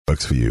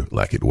works for you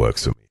like it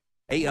works for me.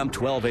 AM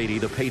 1280,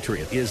 The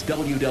Patriot, is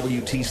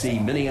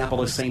WWTC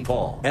Minneapolis, St.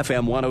 Paul.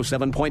 FM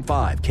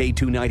 107.5,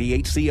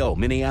 K298CO,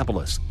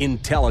 Minneapolis.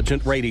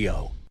 Intelligent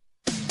radio.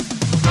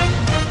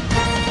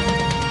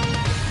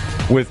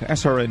 With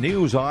SRN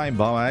News, I'm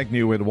Bob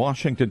Agnew in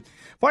Washington.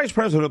 Vice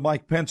President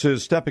Mike Pence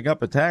is stepping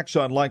up attacks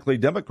on likely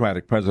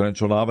Democratic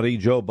presidential nominee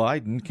Joe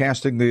Biden,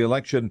 casting the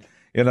election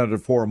in under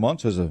 4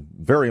 months as a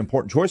very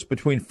important choice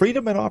between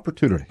freedom and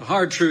opportunity. The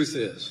hard truth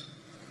is,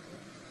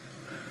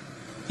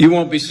 you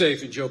won't be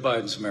safe in Joe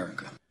Biden's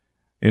America.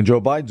 In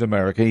Joe Biden's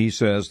America, he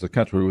says the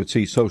country would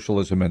see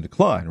socialism in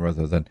decline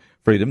rather than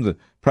freedom. The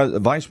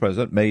vice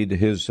president made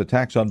his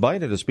attacks on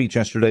Biden in a speech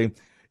yesterday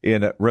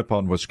in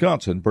Ripon,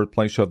 Wisconsin,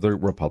 birthplace of the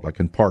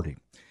Republican Party.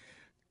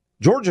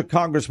 Georgia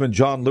Congressman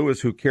John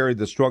Lewis, who carried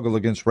the struggle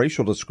against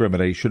racial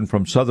discrimination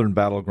from southern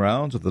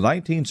battlegrounds of the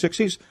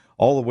 1960s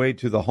all the way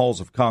to the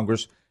halls of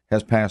Congress,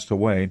 has passed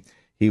away.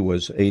 He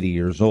was 80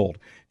 years old.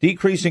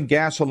 Decreasing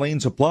gasoline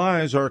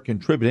supplies are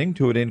contributing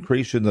to an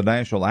increase in the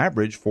national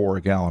average for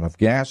a gallon of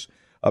gas,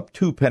 up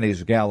 2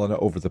 pennies a gallon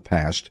over the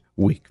past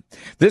week.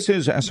 This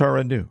is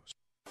SRN News.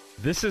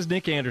 This is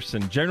Nick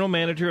Anderson, General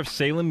Manager of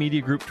Salem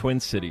Media Group Twin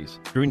Cities.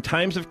 During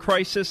times of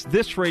crisis,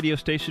 this radio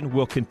station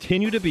will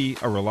continue to be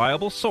a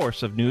reliable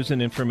source of news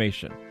and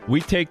information.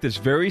 We take this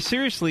very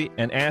seriously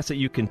and ask that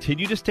you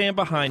continue to stand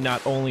behind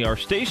not only our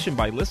station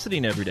by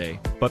listening every day,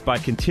 but by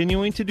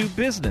continuing to do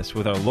business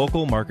with our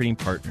local marketing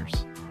partners.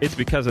 It's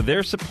because of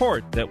their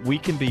support that we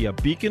can be a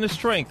beacon of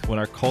strength when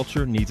our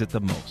culture needs it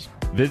the most.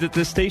 Visit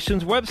this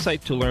station's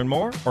website to learn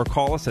more or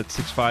call us at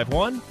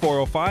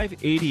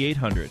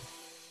 651-405-8800.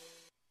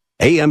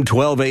 AM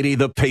 1280,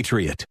 The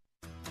Patriot.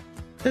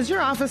 Does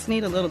your office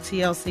need a little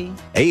TLC?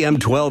 AM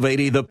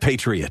 1280, The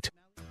Patriot.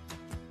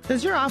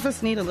 Does your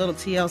office need a little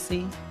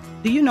TLC?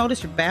 Do you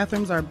notice your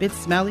bathrooms are a bit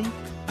smelly?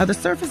 Are the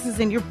surfaces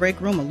in your break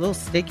room a little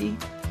sticky?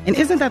 And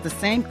isn't that the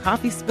same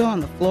coffee spill on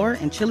the floor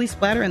and chili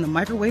splatter in the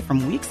microwave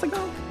from weeks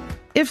ago?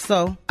 If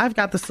so, I've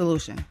got the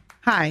solution.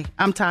 Hi,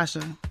 I'm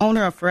Tasha,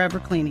 owner of Forever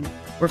Cleaning.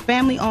 We're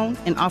family-owned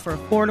and offer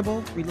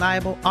affordable,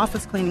 reliable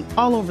office cleaning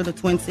all over the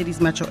Twin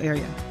Cities metro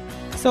area.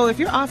 So if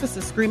your office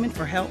is screaming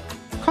for help,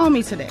 call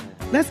me today.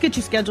 Let's get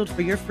you scheduled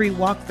for your free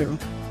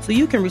walkthrough so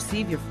you can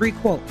receive your free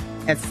quote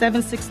at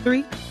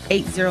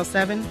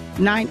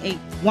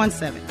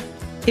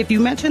 763-807-9817. If you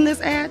mention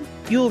this ad,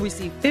 you'll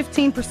receive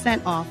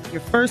 15% off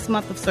your first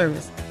month of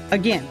service.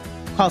 Again,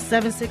 call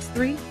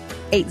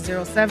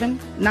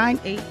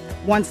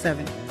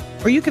 763-807-9817.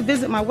 Or you can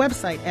visit my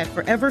website at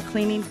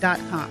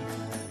forevercleaning.com.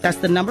 That's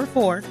the number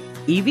 4,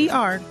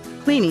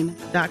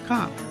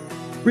 EVRcleaning.com.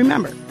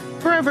 Remember,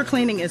 Forever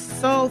Cleaning is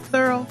so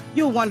thorough,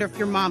 you'll wonder if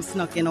your mom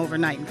snuck in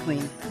overnight and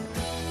cleaned.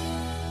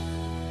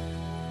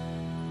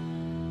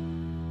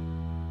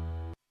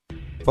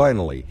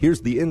 Finally,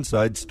 here's the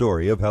inside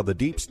story of how the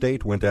deep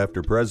state went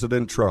after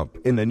President Trump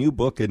in a new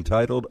book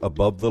entitled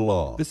Above the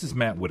Law. This is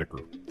Matt Whitaker,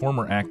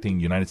 former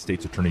acting United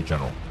States Attorney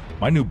General.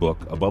 My new book,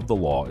 Above the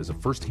Law, is a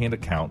first-hand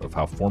account of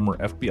how former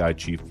FBI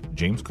Chief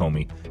James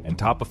Comey and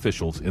top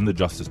officials in the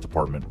Justice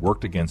Department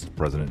worked against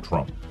President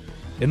Trump.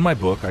 In my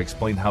book, I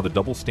explain how the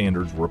double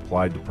standards were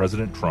applied to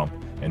President Trump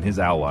and his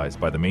allies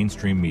by the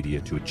mainstream media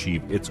to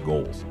achieve its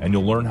goals. And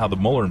you'll learn how the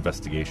Mueller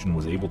investigation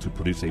was able to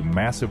produce a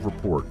massive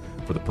report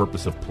for the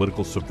purpose of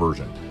political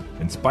subversion,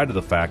 in spite of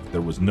the fact that there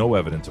was no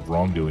evidence of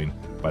wrongdoing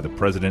by the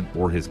president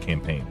or his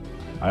campaign.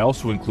 I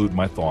also include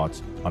my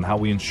thoughts on how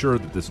we ensure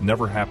that this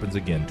never happens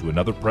again to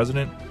another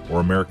president or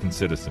American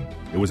citizen.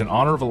 It was an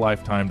honor of a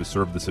lifetime to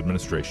serve this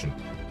administration.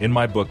 In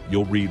my book,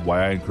 you'll read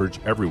why I encourage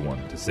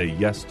everyone to say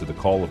yes to the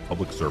call of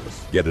public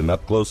service. Get an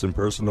up-close and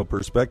personal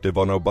perspective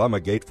on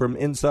Obamagate from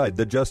inside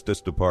the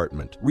Justice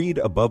Department. Read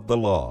Above the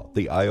Law,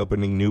 the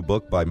eye-opening new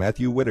book by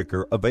Matthew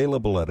Whitaker,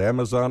 available at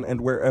Amazon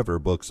and wherever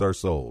books are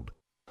sold.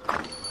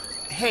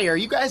 Hey, are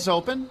you guys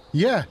open?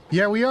 Yeah,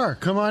 we are.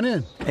 Come on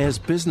in. As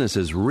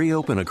businesses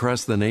reopen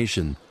across the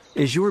nation,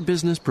 is your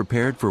business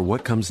prepared for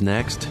what comes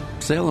next?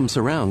 Salem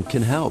Surround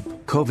can help.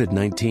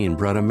 COVID-19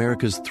 brought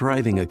America's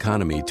thriving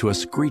economy to a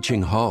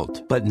screeching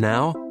halt. But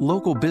now,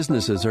 local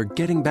businesses are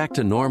getting back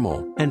to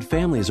normal, and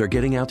families are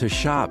getting out to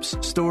shops,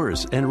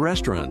 stores, and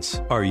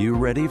restaurants. Are you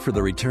ready for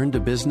the return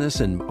to business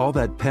and all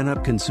that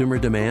pent-up consumer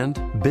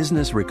demand?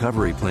 Business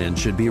Recovery Plan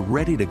should be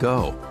ready to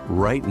go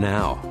right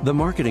now. The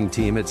marketing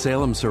team at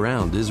Salem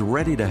Surround is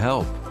ready to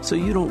help, so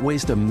you don't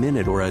waste a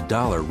minute or a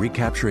dollar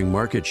recapturing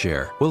market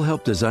share. We'll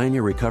help design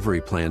your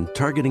recovery plan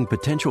targeting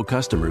potential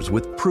customers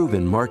with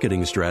proven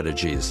marketing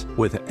strategies.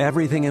 With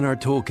everything in our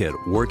toolkit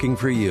working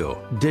for you: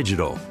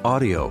 digital,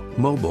 audio,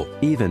 mobile,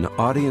 even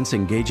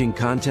audience-engaging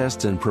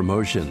contests and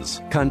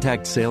promotions.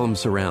 Contact Salem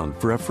Surround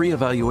for a free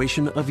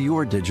evaluation of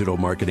your digital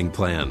marketing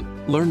plan.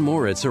 Learn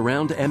more at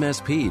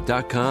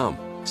surroundmsp.com.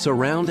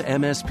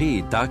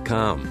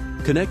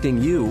 Surroundmsp.com,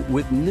 connecting you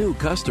with new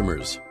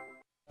customers.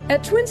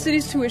 At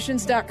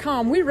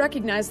TwinCitiesTuitions.com, we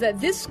recognize that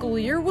this school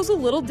year was a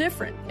little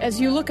different. As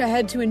you look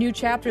ahead to a new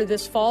chapter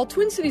this fall,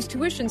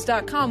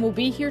 TwinCitiesTuitions.com will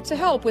be here to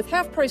help with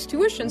half-price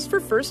tuitions for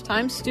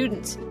first-time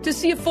students. To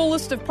see a full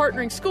list of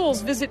partnering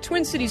schools, visit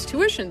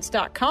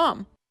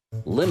TwinCitiesTuitions.com.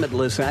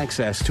 Limitless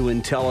access to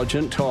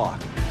intelligent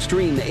talk.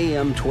 Stream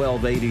AM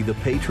 1280 The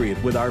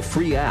Patriot with our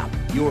free app,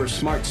 your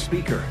smart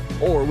speaker,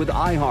 or with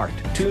iHeart,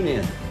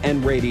 TuneIn,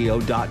 and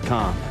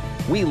radio.com.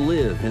 We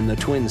live in the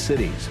Twin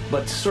Cities,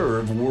 but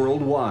serve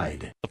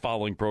worldwide. The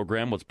following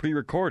program was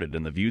pre-recorded,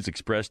 and the views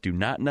expressed do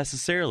not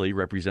necessarily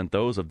represent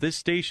those of this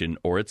station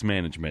or its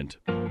management.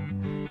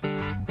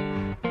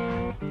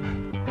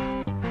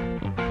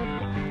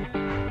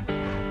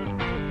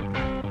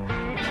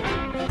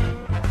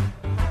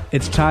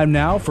 It's time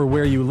now for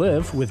Where You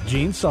Live with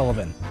Gene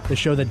Sullivan, the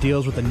show that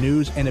deals with the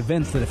news and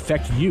events that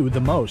affect you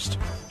the most.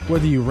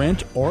 Whether you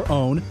rent or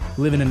own,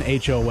 live in an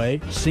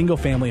HOA,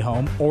 single-family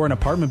home, or an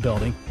apartment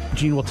building,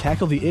 Gene will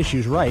tackle the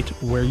issues right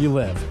where you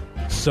live.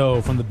 So,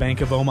 from the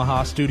Bank of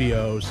Omaha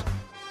studios,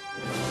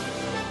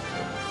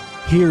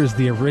 here is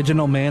the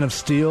original man of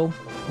steel,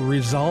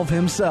 Resolve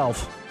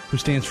himself, who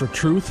stands for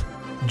truth,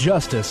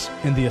 justice,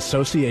 and the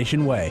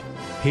association way.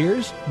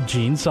 Here's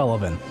Gene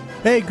Sullivan.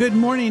 Hey, good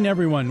morning,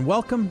 everyone.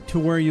 Welcome to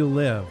Where You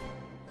Live.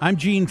 I'm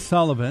Gene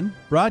Sullivan,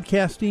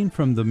 broadcasting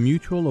from the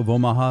Mutual of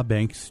Omaha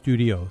Bank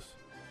studios.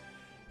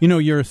 You know,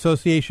 your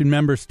association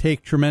members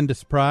take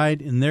tremendous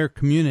pride in their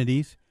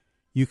communities.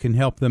 You can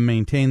help them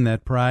maintain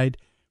that pride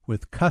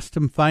with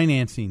custom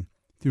financing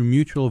through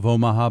Mutual of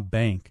Omaha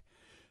Bank.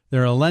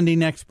 They're a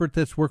lending expert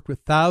that's worked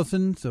with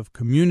thousands of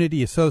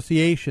community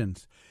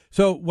associations.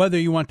 So whether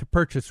you want to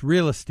purchase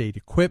real estate,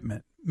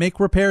 equipment, make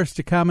repairs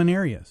to common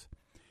areas,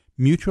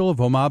 Mutual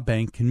of Omaha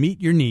Bank can meet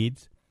your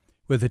needs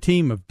with a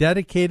team of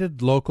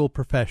dedicated local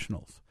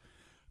professionals.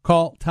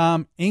 Call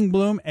Tom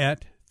Ingblom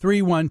at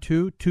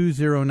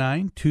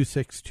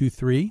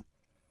 312-209-2623.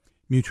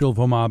 Mutual of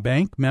Omaha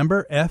Bank,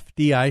 member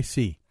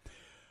FDIC.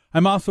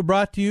 I'm also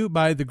brought to you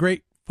by the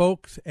great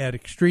folks at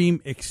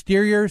Extreme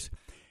Exteriors.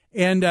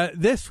 And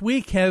this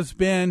week has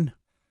been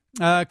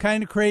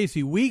kind of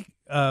crazy. We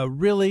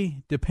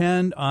really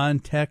depend on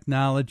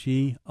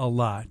technology a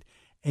lot.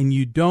 And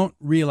you don't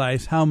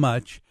realize how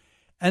much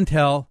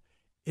until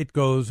it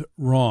goes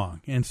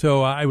wrong. And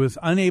so I was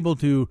unable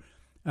to...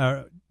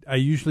 I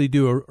usually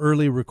do an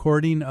early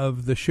recording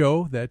of the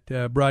show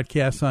that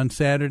broadcasts on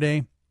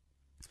Saturday.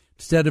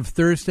 Instead of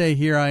Thursday,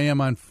 here I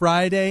am on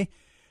Friday,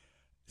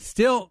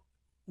 still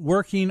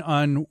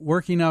trying to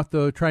work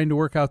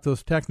out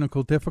those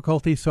technical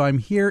difficulties. So I'm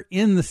here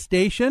in the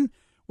station,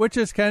 which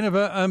is kind of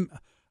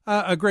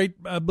a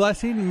great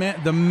blessing.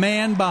 The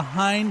man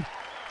behind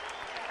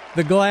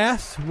the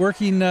glass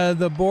working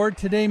the board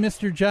today,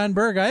 Mr. John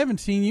Berg. I haven't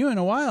seen you in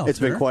a while. It's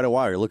been quite a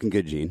while. You're looking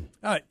good, Gene.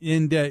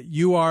 And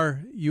you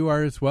are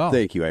as well.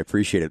 Thank you. I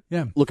appreciate it.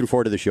 Yeah. Looking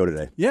forward to the show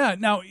today. Yeah.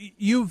 Now,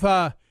 you've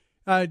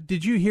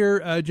did you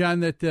hear,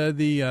 John, that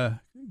the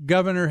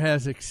governor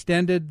has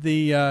extended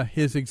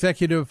his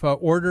executive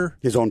order?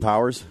 His own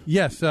powers?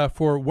 Yes,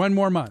 for one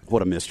more month.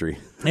 What a mystery.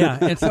 Yeah,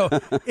 and so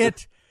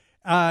it's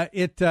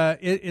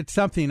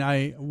something.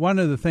 One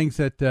of the things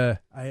that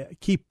I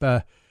keep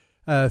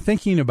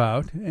thinking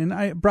about, and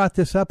I brought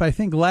this up, I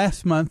think,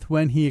 last month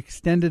when he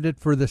extended it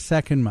for the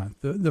second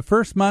month. The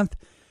first month,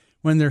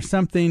 when there's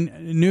something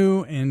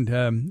new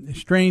and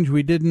strange,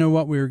 we didn't know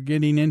what we were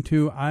getting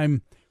into.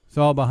 It's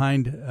all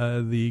behind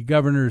the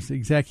governor's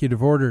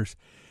executive orders.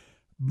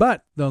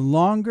 But the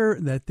longer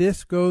that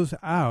this goes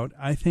out,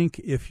 I think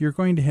if you're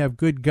going to have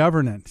good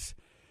governance,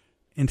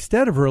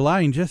 instead of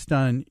relying just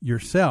on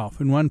yourself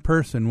and one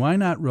person, why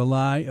not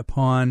rely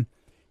upon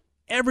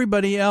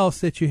everybody else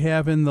that you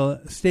have in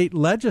the state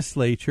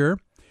legislature,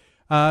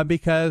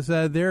 because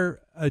they're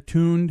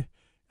attuned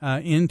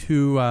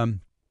into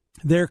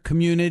their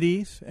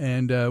communities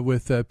and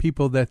with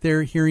people that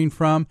they're hearing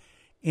from,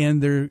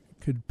 and there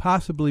could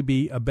possibly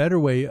be a better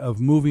way of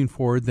moving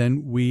forward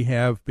than we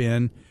have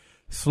been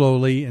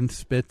slowly in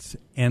spits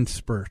and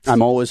spurts.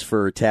 I'm always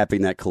for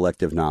tapping that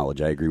collective knowledge.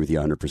 I agree with you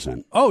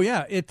 100%. Oh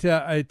yeah, it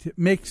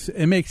makes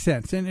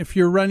sense. And if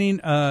you're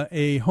running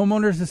a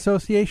homeowners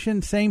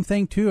association, same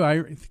thing too.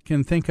 I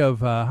can think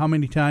of how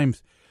many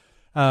times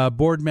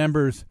board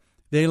members,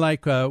 they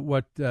like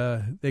what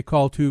they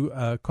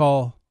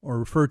call or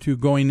refer to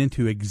going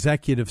into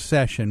executive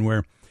session,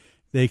 where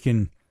they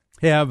can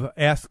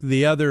ask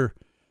the other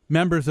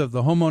members of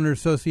the homeowner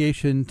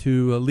association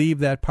to leave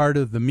that part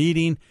of the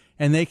meeting,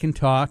 and they can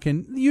talk.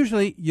 And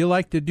usually you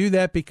like to do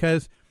that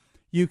because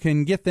you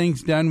can get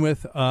things done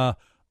with a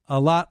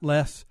lot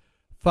less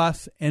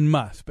fuss and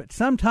muss. But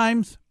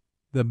sometimes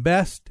the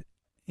best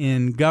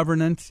in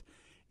governance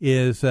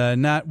is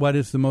not what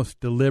is the most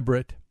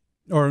deliberate,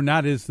 or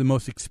not is the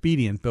most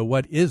expedient, but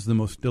what is the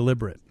most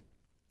deliberate.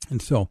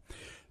 And so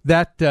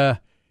that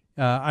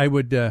I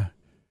would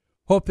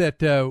hope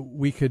that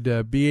we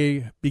could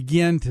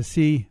begin to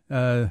see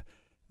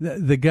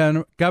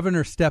the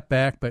governor step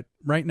back, but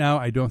right now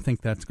I don't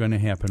think that's going to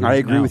happen. I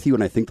agree with you,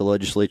 and I think the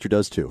legislature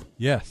does too.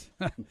 Yes.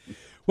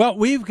 Well,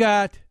 we've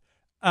got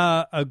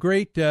a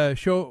great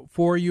show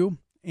for you.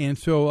 And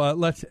so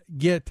let's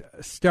get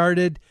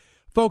started.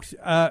 Folks,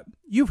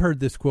 you've heard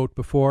this quote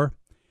before.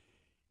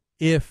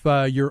 If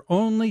your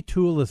only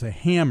tool is a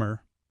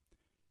hammer,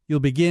 you'll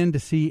begin to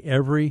see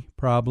every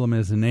problem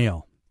as a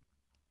nail.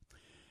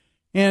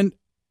 And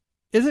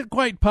is it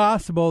quite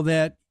possible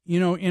that,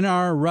 in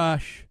our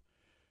rush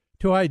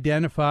to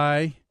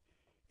identify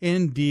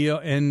and deal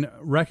and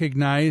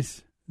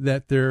recognize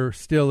that there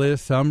still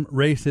is some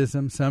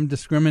racism, some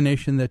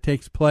discrimination that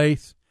takes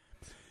place,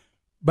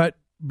 but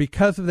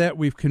because of that,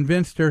 we've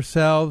convinced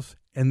ourselves,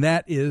 and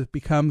that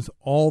becomes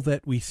all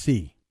that we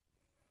see?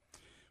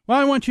 Well,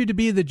 I want you to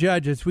be the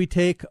judge as we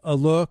take a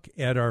look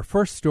at our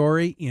first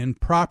story in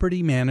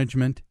property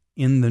management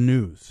in the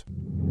news.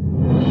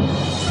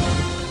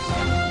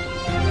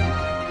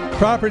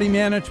 Property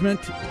management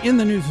in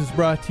the news is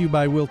brought to you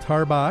by Will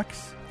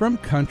Tarbox from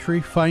Country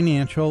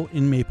Financial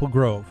in Maple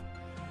Grove,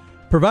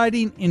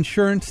 providing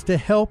insurance to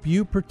help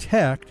you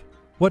protect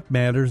what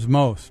matters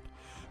most.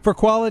 For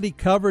quality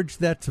coverage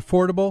that's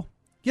affordable,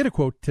 get a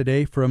quote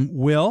today from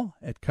Will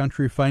at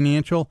Country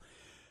Financial.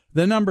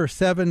 The number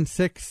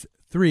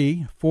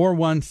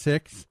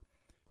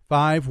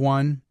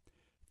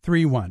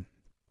 763-416-5131.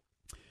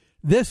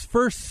 This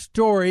first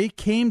story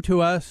came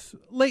to us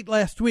late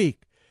last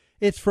week.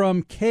 It's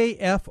from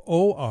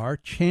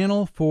KFOR,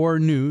 Channel 4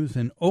 News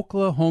in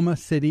Oklahoma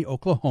City,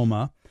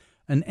 Oklahoma,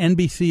 an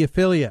NBC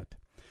affiliate.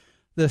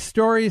 The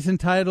story is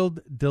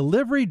entitled,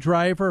 Delivery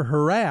Driver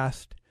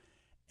Harassed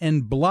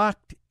and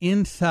Blocked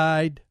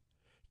Inside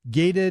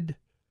Gated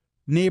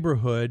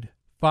Neighborhood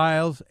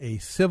Files a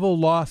Civil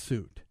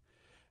Lawsuit.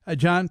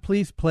 John,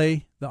 please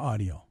play the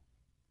audio.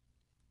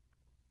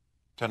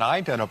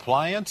 Tonight, an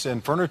appliance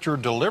and furniture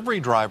delivery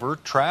driver,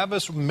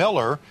 Travis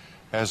Miller,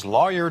 has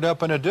lawyered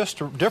up in a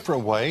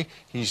different way.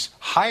 He's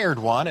hired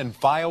one and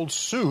filed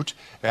suit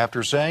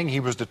after saying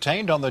he was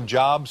detained on the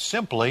job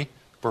simply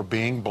for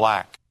being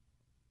black.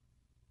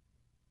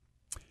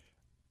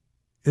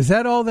 Is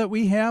that all that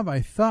we have?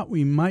 I thought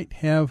we might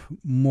have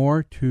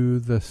more to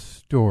the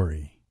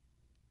story.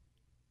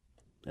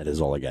 That is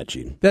all I got,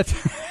 Gene. That's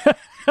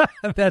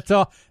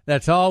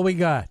all we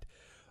got.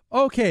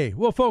 Okay,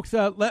 well, folks,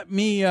 let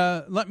me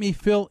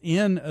fill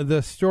in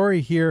the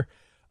story here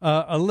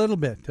a little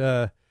bit.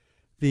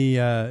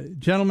 The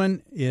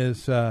gentleman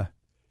is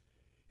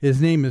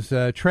his name is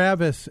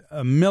Travis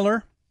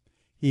Miller.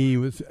 He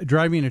was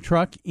driving a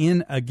truck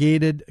in a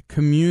gated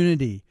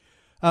community.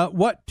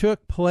 What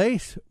took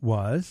place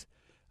was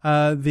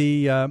as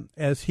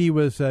he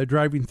was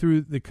driving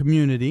through the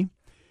community,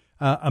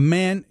 a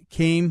man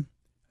came,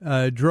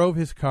 drove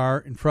his car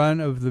in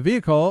front of the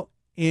vehicle,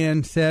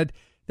 and said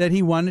that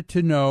he wanted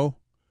to know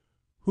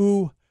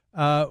who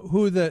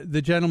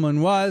the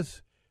gentleman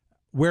was,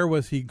 where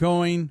was he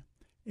going.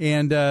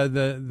 And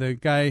the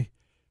guy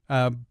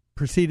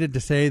proceeded to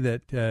say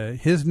that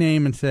his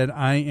name and said,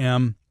 "I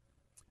am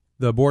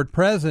the board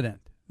president."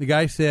 The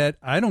guy said,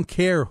 "I don't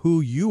care who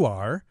you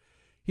are."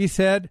 He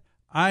said,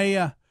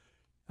 "Are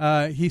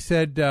you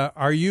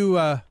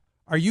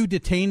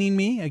detaining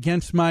me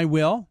against my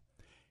will?"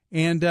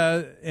 And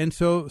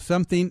so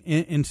something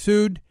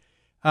ensued.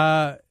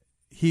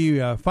 He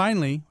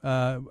finally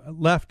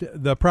left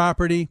the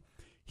property.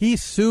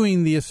 He's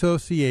suing the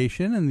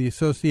association and the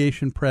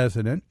association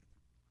president.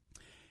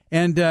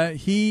 And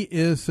he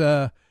is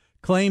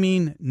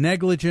claiming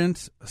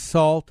negligence,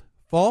 assault,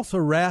 false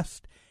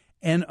arrest,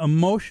 and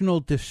emotional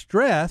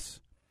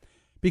distress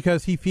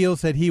because he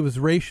feels that he was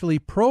racially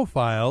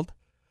profiled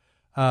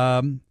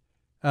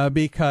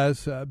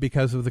because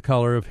of the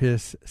color of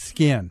his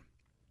skin.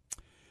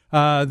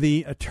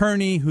 The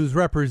attorney who's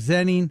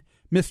representing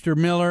Mr.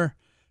 Miller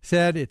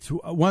said it's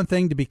one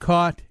thing to be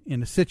caught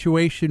in a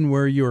situation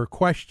where you're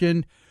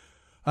questioned.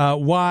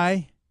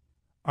 Why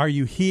are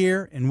you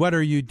here and what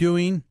are you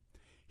doing?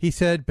 He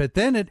said, but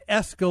then it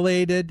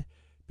escalated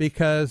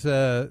because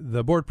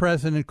the board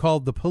president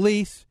called the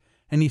police,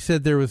 and he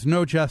said there was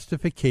no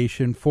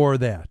justification for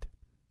that.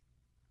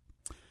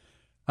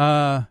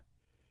 The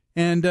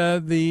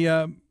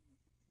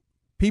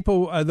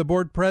people, the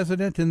board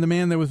president and the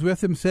man that was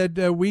with him said,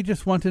 we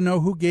just want to know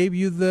who gave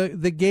you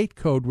the gate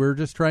code. We're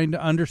just trying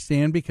to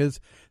understand because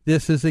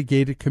this is a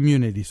gated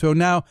community. So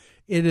now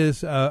it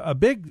is a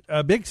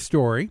big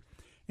story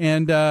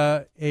and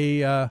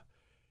a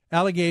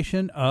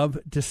allegation of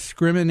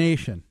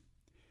discrimination.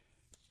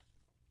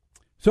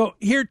 So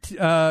here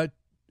to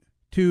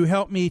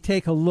help me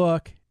take a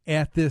look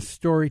at this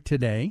story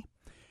today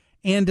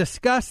and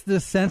discuss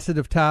this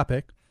sensitive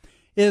topic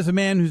is a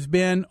man who's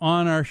been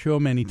on our show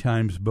many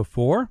times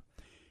before.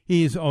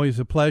 He's always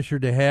a pleasure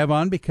to have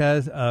on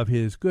because of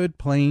his good,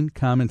 plain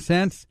common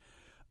sense.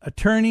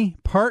 Attorney,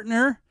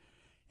 partner,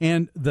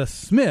 and the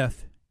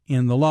Smith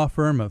in the law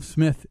firm of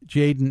Smith,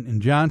 Jaden,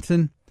 and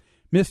Johnson,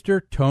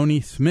 Mr. Tony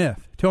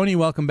Smith. Tony,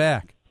 welcome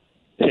back.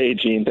 Hey,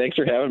 Gene. Thanks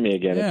for having me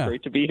again. Yeah. It's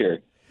great to be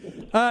here.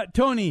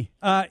 Tony,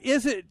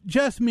 is it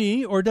just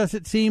me, or does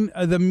it seem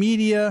the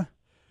media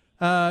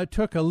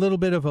took a little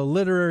bit of a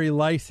literary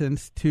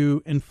license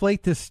to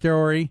inflate this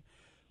story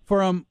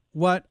from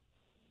what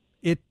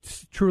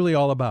it's truly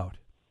all about?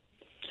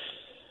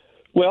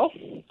 Well,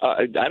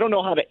 I don't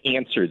know how to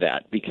answer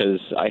that because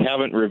I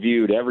haven't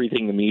reviewed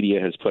everything the media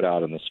has put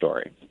out in the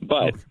story.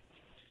 But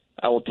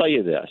I will tell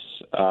you this.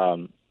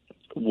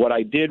 What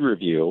I did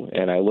review,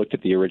 and I looked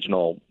at the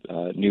original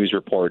news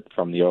report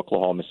from the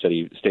Oklahoma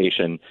City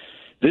station,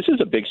 this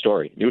is a big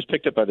story. It was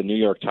picked up by the New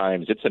York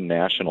Times. It's a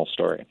national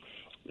story.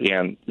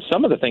 And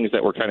some of the things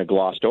that were kind of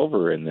glossed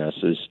over in this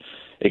is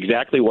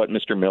exactly what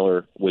Mr.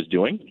 Miller was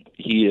doing.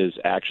 He is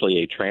actually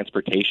a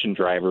transportation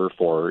driver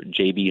for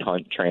J.B.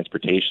 Hunt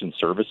Transportation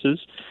Services.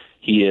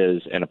 He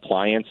is an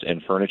appliance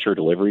and furniture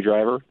delivery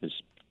driver. His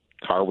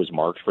car was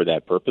marked for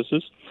that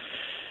purposes.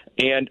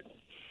 And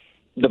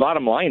the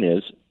bottom line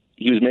is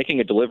he was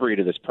making a delivery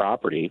to this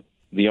property.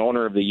 The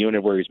owner of the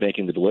unit where he's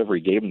making the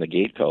delivery gave him the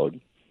gate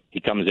code. He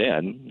comes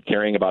in,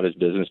 caring about his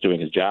business, doing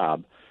his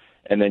job.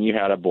 And then you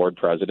had a board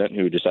president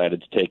who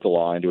decided to take the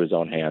law into his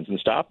own hands and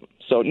stop him.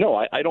 So, no,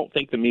 I don't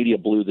think the media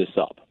blew this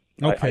up.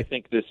 Okay. I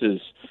think this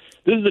is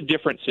a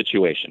different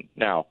situation.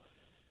 Now,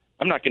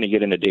 I'm not going to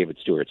get into David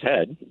Stewart's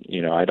head.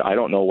 You know, I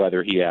don't know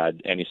whether he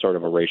had any sort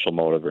of a racial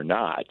motive or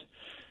not.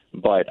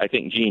 But I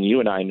think, Gene,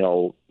 you and I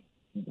know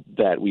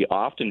that we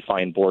often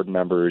find board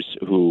members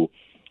who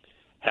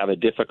have a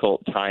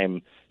difficult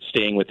time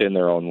staying within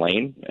their own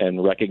lane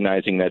and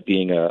recognizing that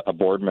being a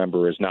board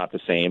member is not the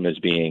same as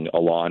being a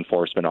law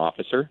enforcement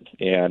officer.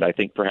 And I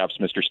think perhaps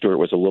Mr. Stewart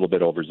was a little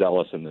bit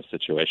overzealous in this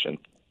situation.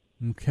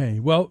 Okay.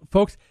 Well,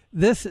 folks,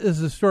 this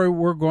is the story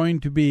we're going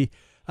to be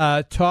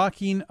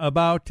talking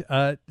about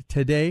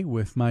today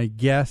with my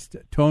guest,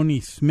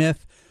 Tony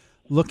Smith.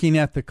 Looking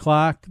at the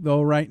clock,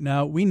 though, right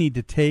now, we need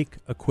to take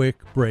a quick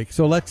break.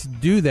 So let's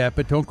do that,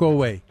 but don't go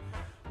away.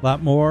 A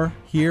lot more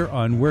here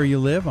on Where You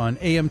Live on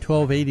AM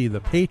 1280,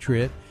 The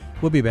Patriot.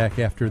 We'll be back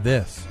after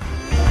this.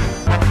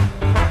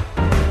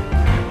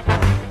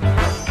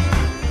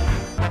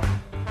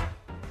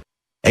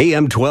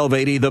 AM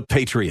 1280, The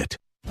Patriot.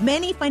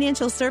 Many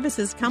financial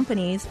services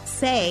companies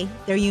say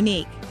they're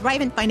unique.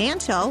 Thrivent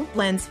Financial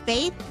blends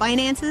faith,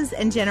 finances,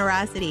 and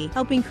generosity,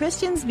 helping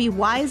Christians be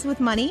wise with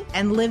money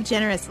and live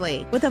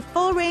generously. With a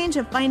full range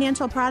of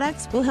financial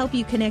products, we'll help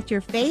you connect your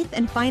faith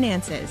and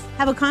finances.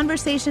 Have a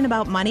conversation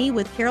about money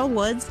with Carol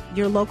Woods,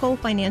 your local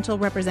financial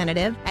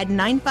representative, at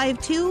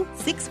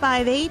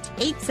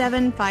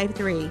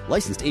 952-658-8753.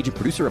 Licensed agent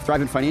producer of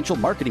Thrivent Financial,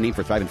 marketing name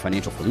for Thrivent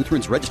Financial for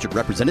Lutherans, registered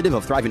representative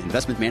of Thrivent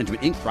Investment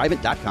Management, Inc.,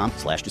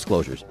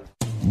 Thrivent.com/disclosures.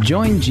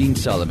 Join Gene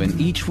Sullivan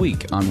each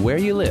week on Where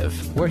You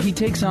Live, where he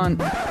takes on...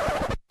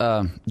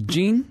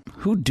 Gene,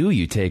 who do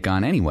you take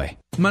on anyway?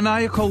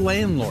 Maniacal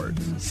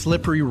landlords,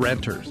 slippery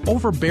renters,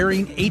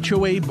 overbearing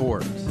HOA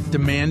boards,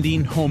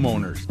 demanding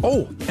homeowners.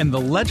 Oh, and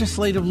the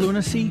legislative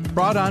lunacy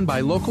brought on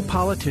by local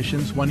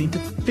politicians wanting to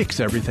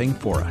fix everything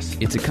for us.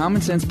 It's a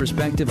common sense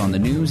perspective on the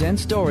news and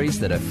stories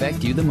that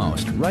affect you the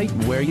most, right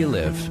where you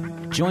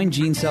live. Join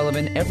Gene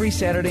Sullivan every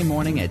Saturday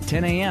morning at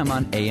 10 a.m.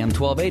 on AM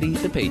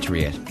 1280, The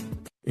Patriot.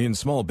 In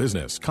small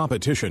business,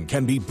 competition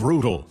can be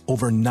brutal.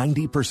 Over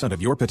 90%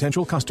 of your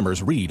potential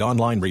customers read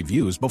online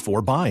reviews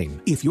before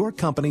buying. If your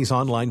company's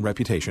online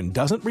reputation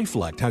doesn't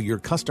reflect how your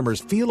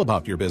customers feel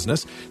about your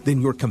business,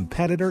 then your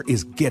competitor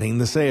is getting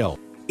the sale.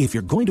 If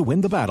you're going to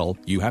win the battle,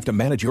 you have to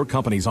manage your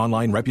company's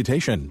online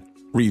reputation.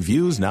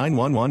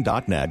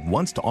 Reviews911.net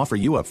wants to offer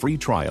you a free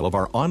trial of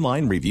our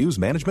online reviews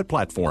management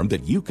platform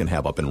that you can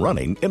have up and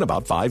running in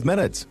about 5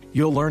 minutes.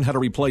 You'll learn how to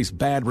replace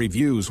bad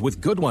reviews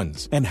with good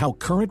ones and how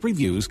current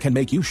reviews can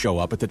make you show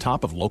up at the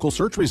top of local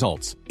search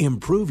results.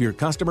 Improve your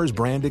customers'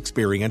 brand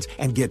experience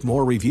and get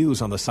more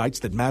reviews on the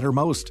sites that matter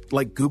most,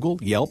 like Google,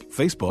 Yelp,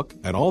 Facebook,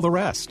 and all the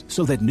rest,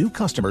 so that new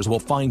customers will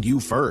find you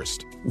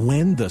first.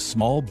 Win the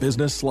small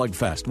business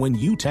slugfest when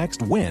you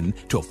text WIN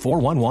to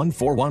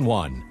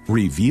 411-411.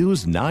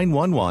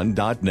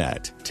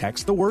 Reviews911.net.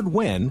 Text the word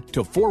WIN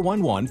to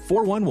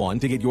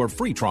 411-411 to get your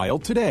free trial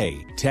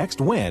today.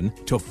 Text WIN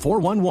to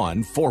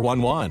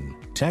 411-411.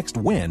 Text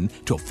WIN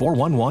to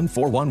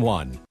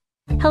 411-411.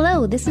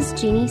 Hello, this is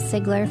Jeannie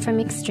Sigler from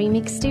Extreme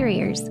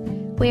Exteriors.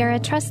 We are a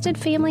trusted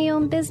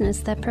family-owned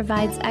business that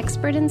provides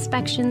expert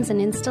inspections and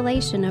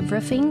installation of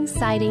roofing,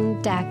 siding,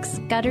 decks,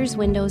 gutters,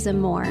 windows,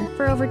 and more.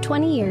 For over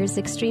 20 years,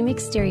 Extreme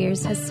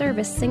Exteriors has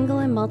serviced single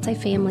and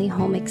multifamily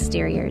home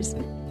exteriors.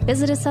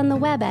 Visit us on the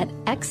web at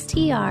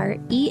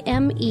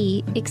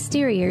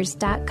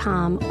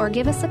xtremeexteriors.com or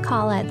give us a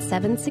call at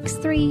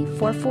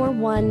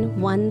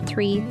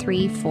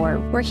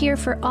 763-441-1334. We're here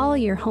for all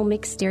your home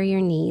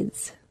exterior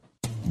needs.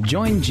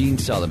 Join Gene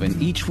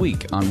Sullivan each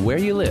week on Where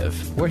You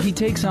Live, where he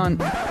takes on...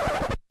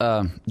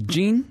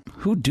 Gene,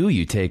 who do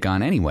you take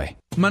on anyway?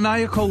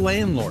 Maniacal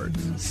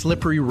landlords,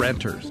 slippery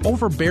renters,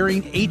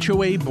 overbearing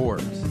HOA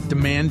boards,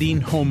 demanding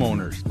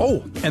homeowners.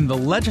 Oh, and the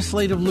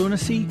legislative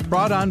lunacy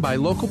brought on by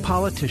local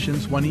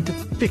politicians wanting to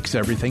fix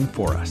everything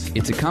for us.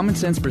 It's a common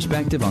sense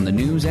perspective on the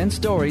news and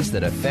stories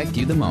that affect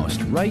you the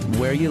most, right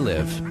where you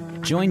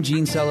live. Join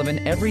Gene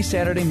Sullivan every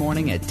Saturday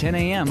morning at 10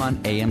 a.m.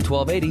 on AM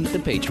 1280, The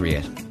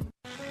Patriot.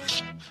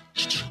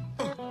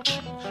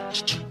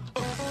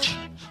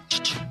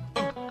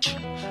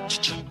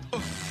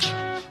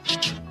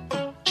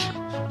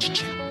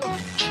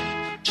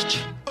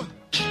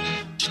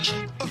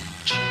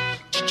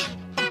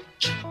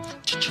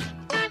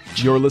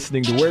 You're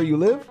listening to Where You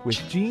Live with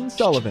Gene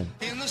Sullivan.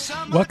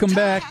 Welcome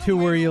back to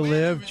Where You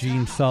Live.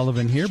 Gene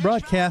Sullivan here,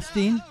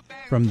 broadcasting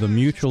from the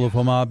Mutual of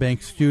Omaha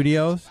Bank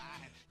Studios.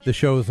 The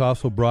show is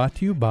also brought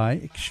to you by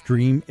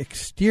Extreme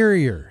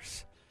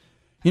Exteriors.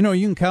 You know,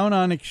 you can count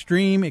on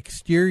Extreme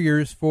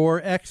Exteriors for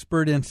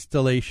expert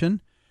installation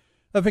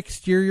of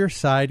exterior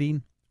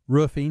siding,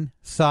 roofing,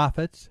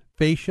 soffits,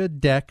 fascia,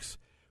 decks,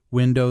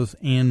 windows,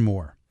 and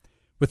more.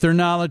 With their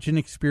knowledge and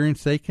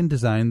experience, they can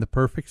design the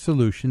perfect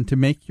solution to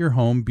make your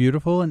home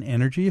beautiful and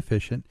energy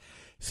efficient,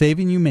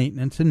 saving you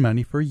maintenance and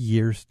money for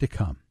years to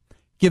come.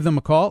 Give them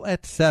a call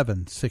at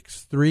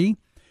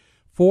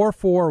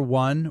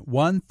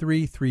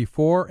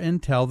 763-441-1334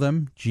 and tell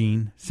them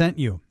Gene sent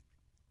you.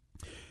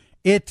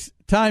 It's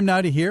time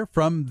now to hear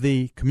from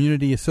the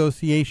Community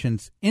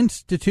Associations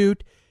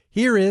Institute.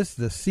 Here is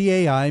the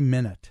CAI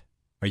Minute.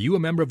 Are you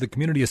a member of the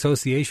Community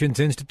Associations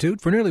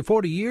Institute? For nearly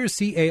 40 years,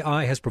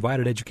 CAI has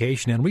provided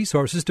education and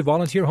resources to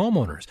volunteer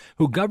homeowners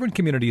who govern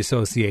community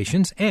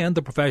associations and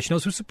the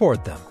professionals who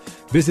support them.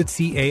 Visit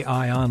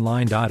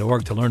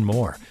caionline.org to learn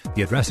more.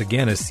 The address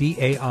again is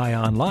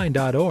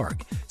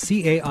caionline.org.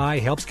 CAI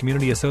helps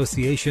community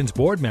associations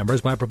board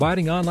members by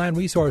providing online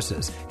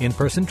resources,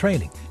 in-person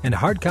training, and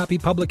hard copy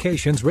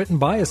publications written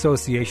by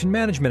association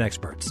management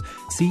experts.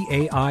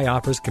 CAI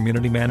offers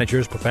community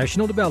managers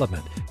professional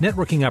development,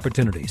 networking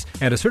opportunities,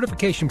 and a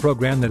certification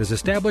program that is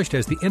established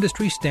as the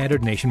industry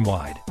standard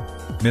nationwide.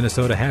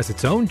 Minnesota has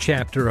its own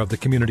chapter of the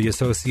Community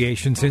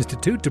Associations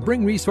Institute to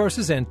bring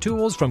resources and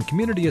tools from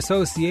community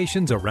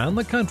associations around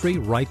the country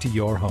right to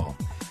your home.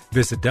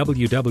 Visit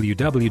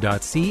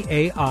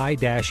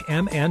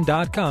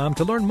www.cai-mn.com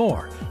to learn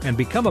more and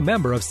become a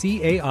member of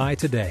CAI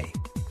today.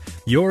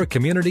 Your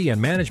community and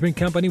management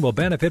company will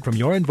benefit from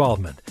your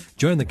involvement.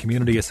 Join the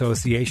Community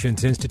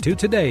Associations Institute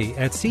today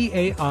at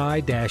cai-mn.com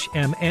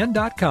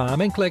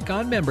and click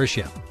on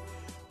membership.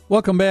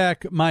 Welcome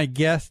back. My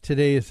guest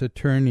today is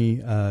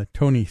attorney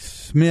Tony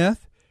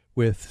Smith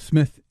with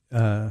Smith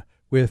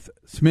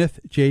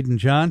Jaden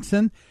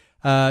Johnson.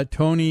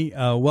 Tony,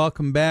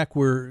 welcome back.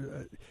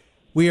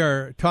 We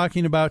are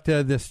talking about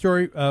the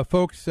story,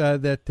 folks,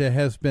 that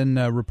has been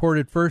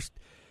reported first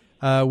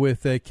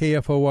with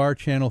KFOR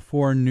Channel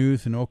 4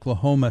 News in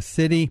Oklahoma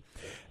City.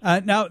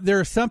 Now,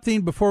 there's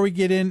something, before we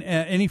get in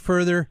any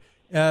further,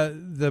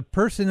 the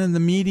person in the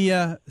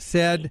media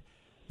said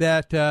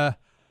that,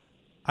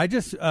 I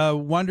just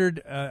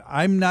wondered,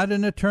 I'm not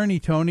an attorney,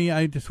 Tony.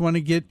 I just want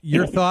to get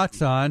your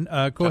thoughts on.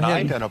 Go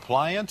ahead. An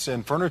appliance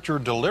and furniture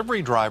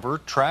delivery driver,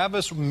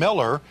 Travis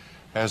Miller,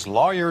 has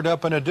lawyered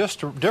up in a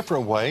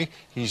different way.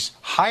 He's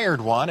hired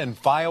one and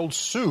filed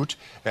suit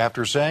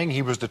after saying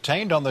he was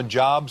detained on the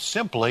job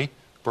simply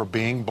for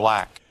being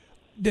black.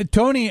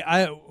 Tony,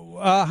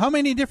 how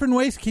many different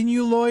ways can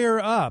you lawyer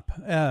up?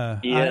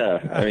 I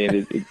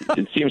mean,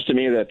 it seems to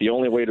me that the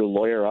only way to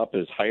lawyer up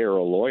is hire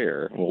a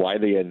lawyer. Why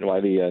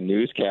the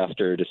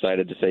newscaster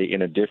decided to say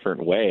in a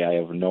different way, I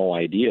have no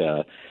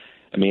idea.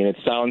 I mean, it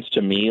sounds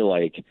to me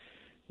like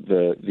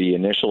the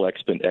initial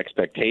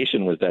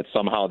expectation was that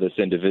somehow this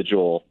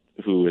individual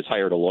who has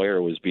hired a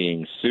lawyer was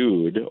being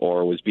sued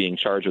or was being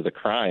charged with a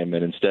crime,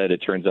 and instead it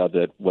turns out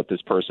that what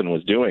this person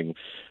was doing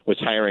was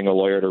hiring a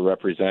lawyer to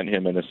represent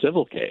him in a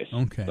civil case.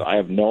 Okay. So I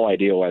have no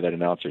idea why that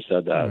announcer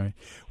said that. All right.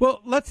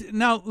 Well,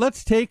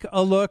 let's take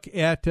a look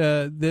at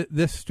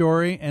this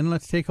story, and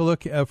let's take a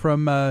look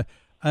from a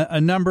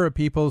number of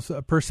people's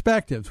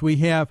perspectives. We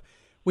have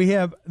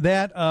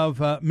that of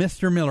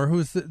Mr. Miller,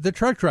 who's the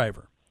truck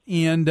driver,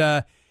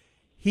 and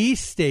he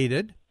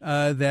stated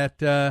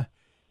that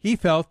he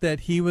felt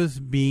that he was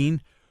being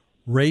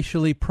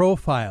racially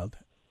profiled.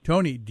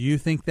 Tony, do you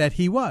think that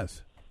he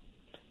was?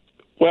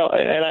 Well,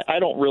 and I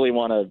don't really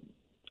want to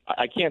 –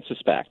 I can't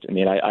suspect. I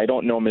mean, I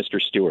don't know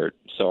Mr. Stewart,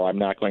 so I'm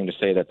not going to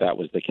say that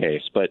was the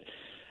case. But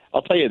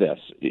I'll tell you this.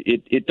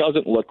 It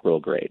doesn't look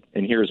real great,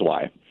 and here's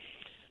why.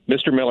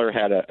 Mr. Miller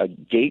had a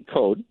gate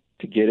code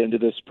to get into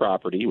this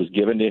property. It was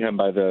given to him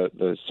by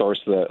the source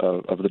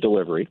of the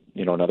delivery,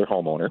 another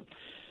homeowner.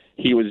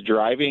 He was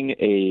driving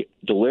a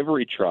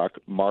delivery truck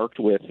marked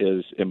with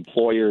his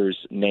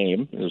employer's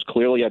name. It was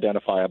clearly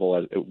identifiable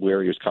as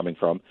where he was coming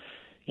from.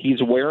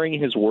 He's wearing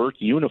his work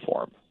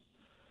uniform.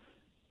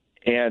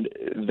 And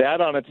that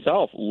on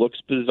itself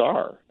looks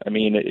bizarre. I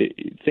mean,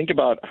 think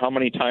about how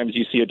many times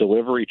you see a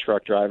delivery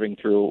truck driving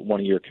through one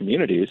of your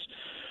communities.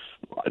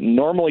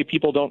 Normally,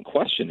 people don't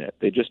question it.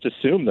 They just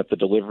assume that the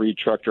delivery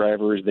truck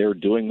driver is there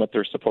doing what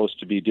they're supposed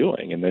to be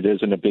doing, and that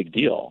isn't a big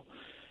deal.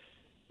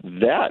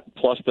 That,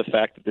 plus the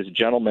fact that this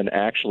gentleman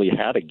actually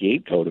had a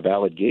gate code, a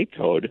valid gate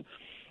code,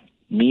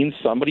 means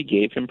somebody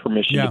gave him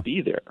permission to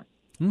be there.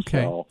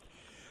 Okay. So,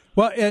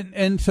 well,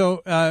 and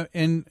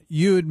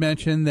you had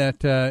mentioned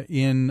that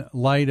in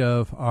light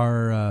of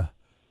our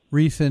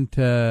recent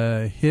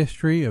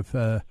history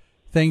of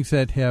things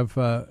that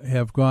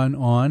have gone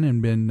on and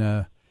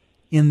been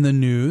in the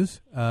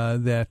news,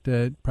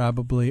 that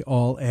probably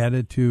all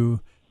added to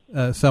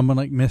someone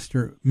like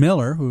Mr.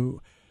 Miller,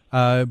 who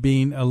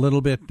being a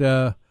little bit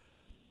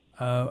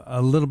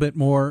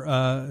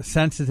more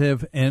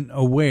sensitive and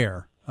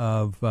aware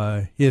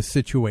his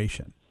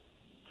situation.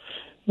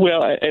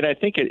 Well, and I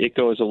think it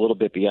goes a little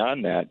bit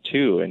beyond that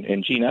too.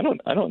 And Gene, I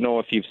don't know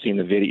if you've seen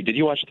the video. Did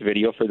you watch the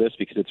video for this?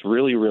 Because it's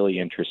really, really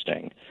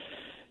interesting.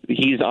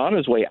 He's on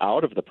his way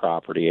out of the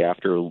property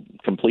after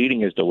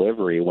completing his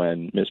delivery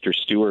when Mr.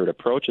 Stewart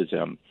approaches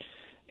him,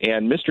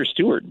 and Mr.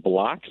 Stewart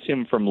blocks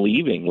him from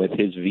leaving with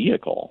his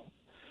vehicle.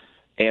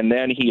 And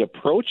then he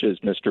approaches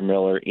Mr.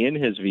 Miller in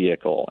his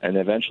vehicle, and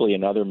eventually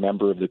another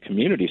member of the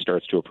community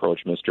starts to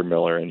approach Mr.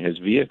 Miller in his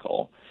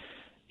vehicle.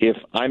 If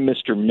I'm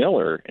Mr.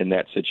 Miller in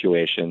that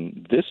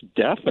situation, this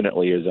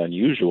definitely is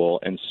unusual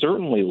and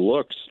certainly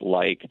looks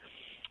like,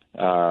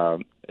 I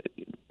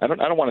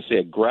don't want to say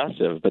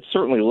aggressive, but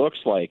certainly looks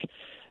like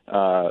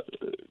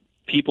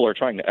people are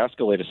trying to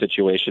escalate a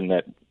situation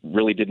that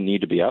really didn't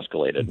need to be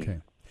escalated. Okay.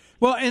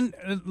 Well, and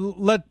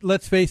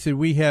let's face it,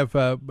 we have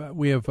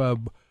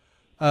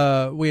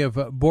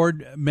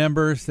board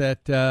members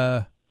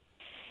that,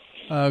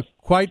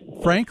 quite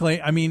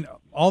frankly, I mean,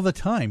 all the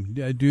time,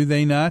 do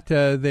they not?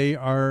 They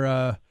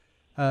are.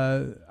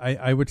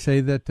 I would say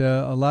that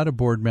a lot of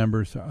board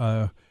members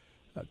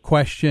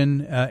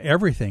question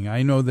everything.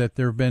 I know that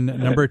there have been a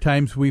number of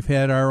times we've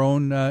had our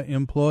own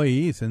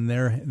employees, and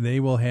they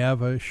will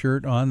have a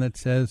shirt on that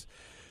says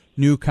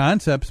 "New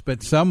Concepts,"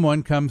 but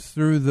someone comes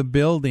through the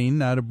building,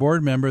 not a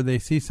board member. They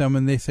see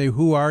someone, they say,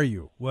 "Who are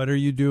you? What are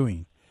you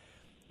doing?"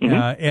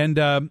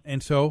 Mm-hmm.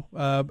 And so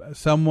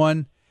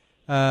someone,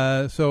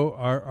 so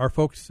our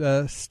folks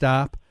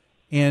stop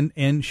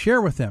and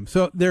share with them.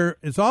 So there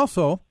is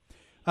also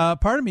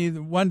part of me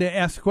that wanted to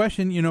ask the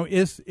question,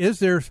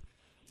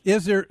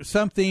 is there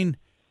something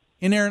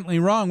inherently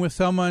wrong with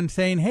someone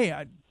saying, "Hey,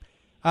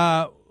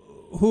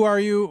 who are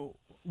you?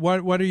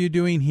 What are you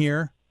doing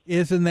here?"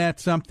 Isn't that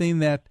something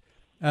that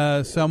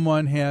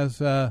someone has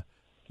the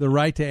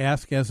right to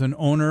ask as an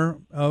owner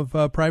of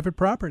private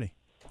property?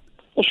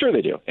 Well, sure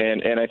they do.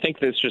 And I think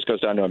this just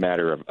goes down to a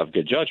matter of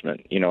good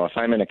judgment. If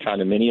I'm in a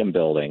condominium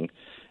building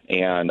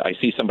and I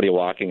see somebody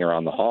walking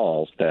around the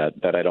halls that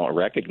I don't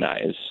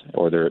recognize,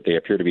 or they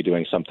appear to be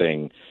doing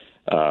something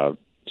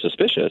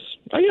suspicious,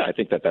 I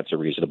think that's a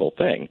reasonable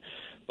thing.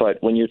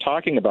 But when you're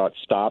talking about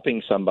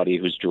stopping somebody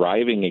who's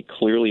driving a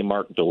clearly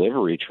marked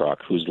delivery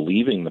truck who's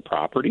leaving the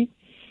property,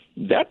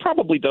 that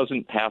probably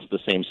doesn't pass the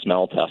same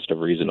smell test of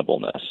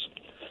reasonableness.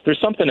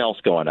 There's something else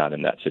going on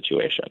in that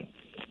situation.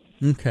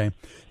 Okay.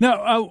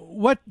 Now,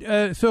 what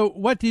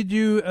did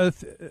you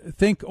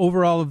think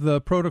overall of the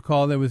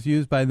protocol that was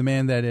used by the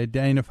man that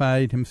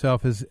identified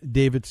himself as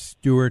David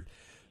Stewart,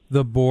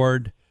 the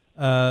board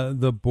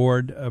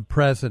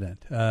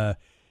president? Do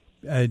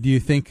you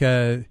think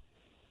that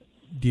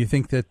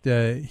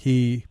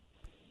he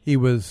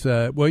was?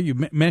 Well,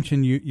 you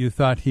mentioned you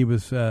thought he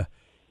was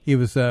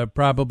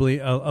probably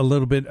a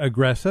little bit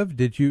aggressive.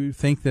 Did you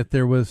think that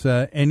there was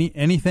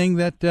anything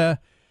that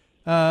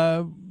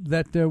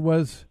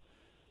was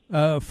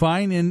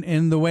fine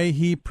in the way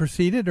he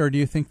proceeded, or do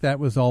you think that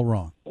was all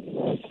wrong?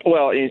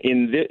 Well,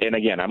 and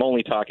again, I'm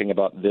only talking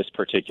about this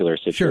particular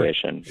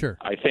situation. Sure.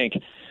 I think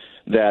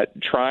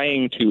that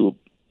trying to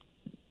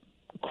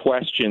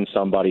question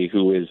somebody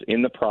who is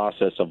in the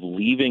process of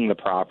leaving the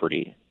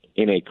property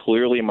in a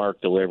clearly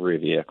marked delivery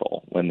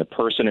vehicle when the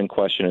person in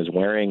question is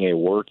wearing a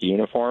work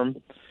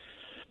uniform,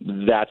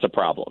 that's a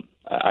problem.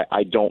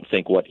 I don't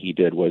think what he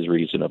did was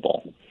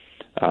reasonable.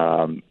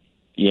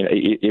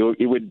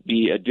 It would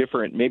be a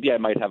different, maybe I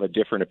might have a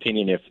different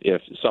opinion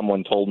if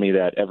someone told me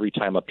that every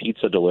time a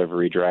pizza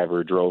delivery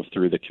driver drove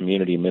through the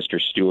community, Mr.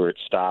 Stewart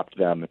stopped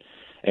them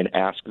and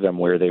asked them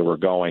where they were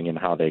going and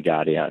how they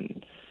got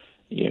in.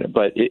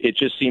 But it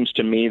just seems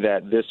to me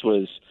that this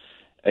was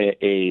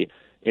a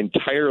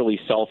entirely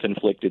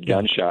self-inflicted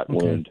gunshot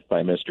wound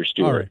by Mr.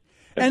 Stewart. All right.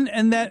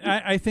 And that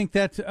I think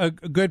that's a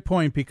good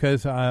point,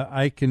 because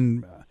I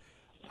can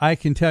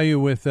tell you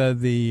with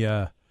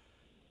the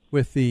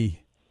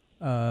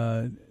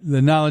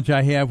knowledge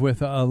I have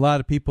with a lot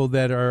of people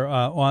that are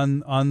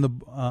on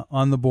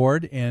the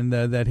board and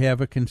that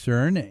have a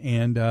concern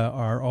and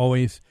are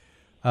always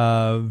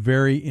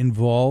very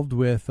involved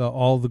with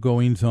all the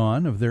goings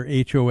on of their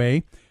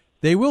HOA.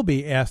 They will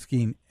be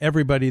asking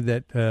everybody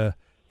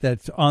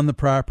that's on the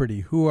property,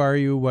 "Who are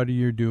you? What are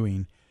you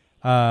doing?"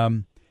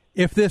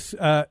 If this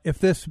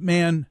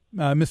man,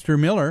 Mr.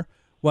 Miller,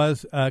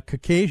 was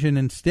Caucasian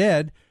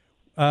instead,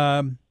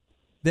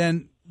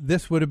 then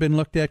this would have been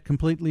looked at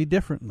completely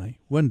differently,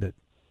 wouldn't it?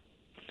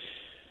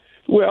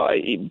 Well,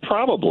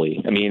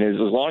 probably. I mean, as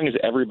long as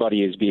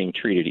everybody is being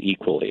treated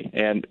equally.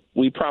 And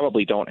we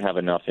probably don't have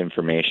enough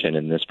information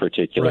in this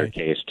particular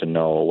case to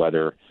know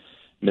whether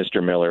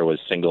Mr. Miller was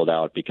singled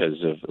out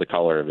because of the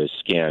color of his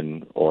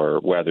skin or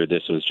whether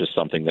this was just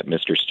something that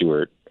Mr.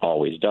 Stewart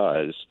always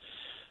does.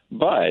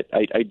 But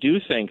I do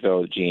think,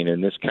 though, Gene,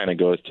 and this kind of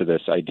goes to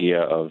this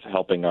idea of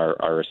helping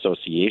our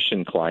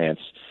association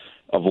clients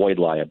avoid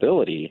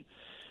liability,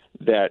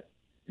 that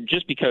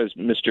just because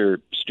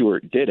Mr.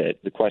 Stewart did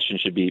it, the question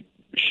should be,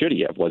 should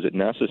he have? Was it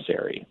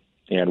necessary?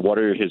 And what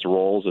are his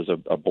roles as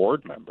a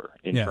board member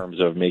in terms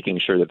of making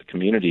sure that the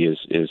community is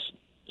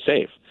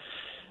safe?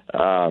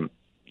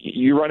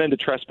 you run into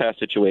trespass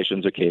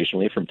situations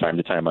occasionally from time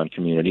to time on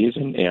communities,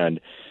 and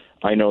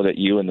I know that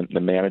you and the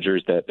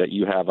managers that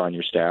you have on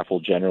your staff will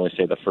generally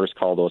say the first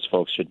call those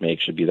folks should make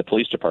should be the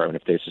police department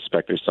if they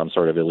suspect there's some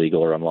sort of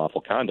illegal or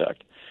unlawful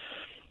conduct.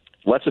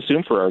 Let's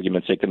assume for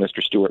argument's sake that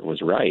Mr. Stewart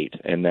was right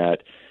and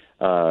that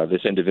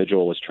this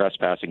individual was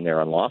trespassing there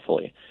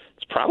unlawfully.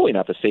 It's probably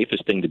not the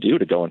safest thing to do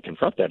to go and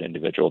confront that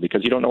individual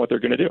because you don't know what they're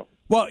going to do.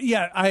 Well,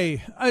 yeah,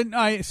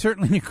 I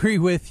certainly agree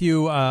with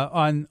you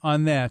on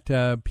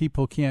that.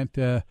 People can't.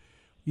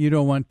 You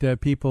don't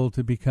want people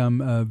to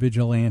become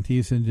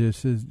vigilantes and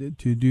just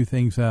to do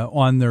things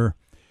on their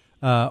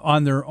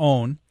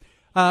own.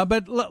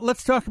 But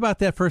let's talk about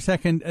that for a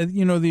second.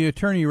 The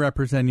attorney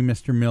representing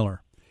Mr.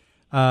 Miller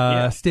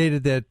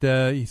stated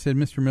that he said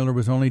Mr. Miller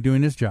was only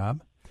doing his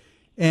job,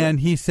 and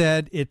he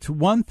said it's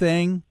one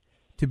thing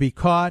to be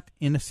caught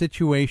in a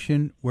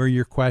situation where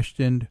you're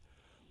questioned,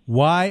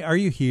 why are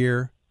you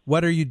here?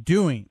 What are you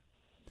doing?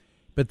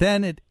 But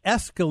then it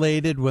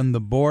escalated when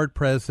the board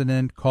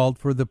president called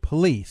for the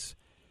police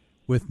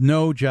with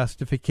no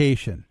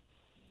justification.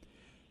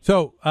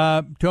 So,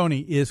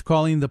 Tony, is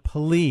calling the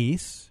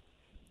police,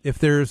 if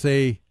there's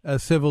a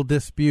civil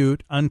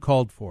dispute,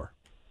 uncalled for?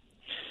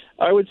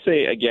 I would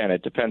say, again,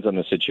 it depends on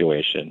the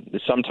situation.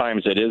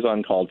 Sometimes it is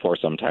uncalled for,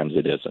 sometimes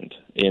it isn't.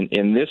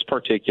 In this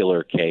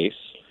particular case,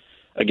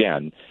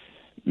 again,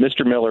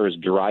 Mr. Miller is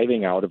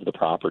driving out of the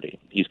property.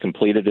 He's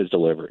completed his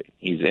delivery.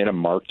 He's in a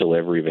marked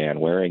delivery van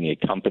wearing a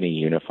company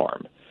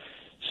uniform.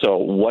 So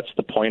what's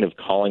the point of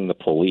calling the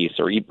police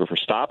or even for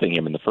stopping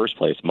him in the first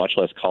place, much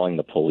less calling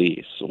the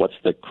police? What's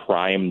the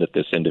crime that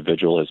this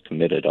individual has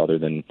committed other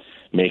than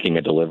making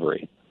a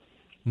delivery?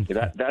 Okay.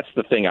 That's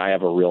the thing I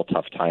have a real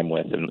tough time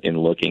with in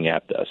looking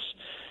at this.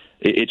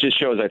 It just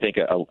shows, I think,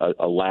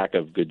 a lack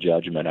of good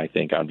judgment, I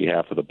think, on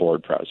behalf of the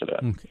board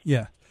president. Okay.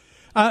 Yeah.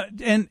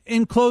 And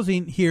in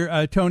closing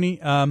here,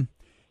 Tony, are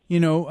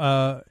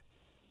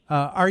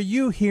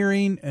you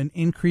hearing an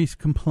increased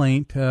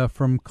complaint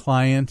from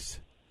clients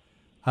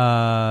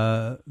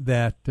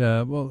that,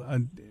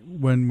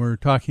 when we're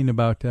talking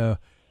about a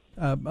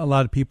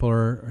lot of people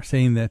are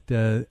saying that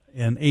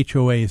an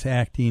HOA is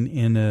acting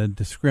in a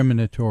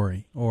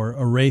discriminatory or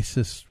a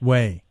racist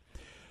way?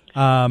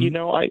 I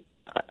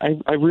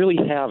really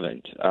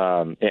haven't.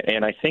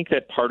 And I think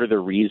that part of the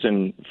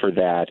reason for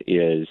that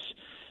is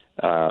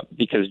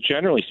because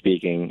generally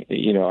speaking,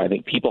 I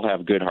think people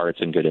have good hearts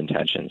and good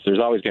intentions. There's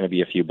always going to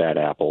be a few bad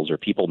apples or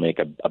people make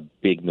a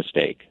big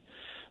mistake.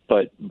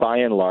 But by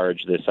and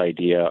large, this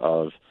idea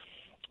of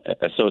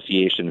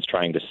associations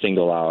trying to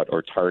single out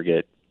or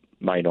target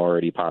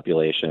minority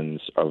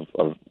populations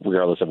of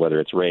regardless of whether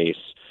it's race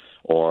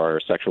or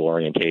sexual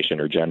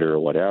orientation or gender or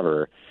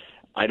whatever,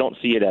 I don't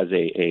see it as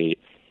a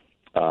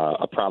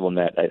problem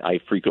that I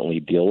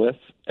frequently deal with.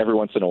 Every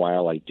once in a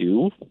while I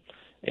do.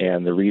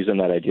 And the reason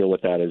that I deal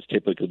with that is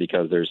typically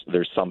because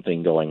there's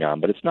something going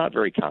on, but it's not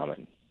very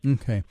common.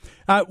 Okay.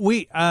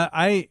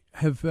 I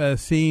have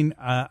seen,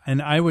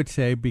 and I would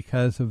say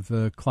because of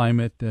the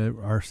climate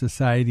our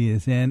society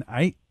is in,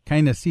 I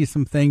kind of see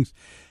some things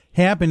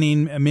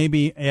happening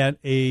maybe at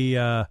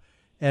a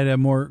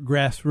more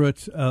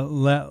grassroots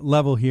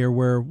level here,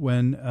 where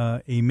when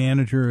a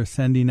manager is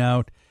sending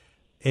out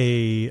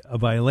a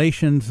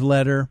violations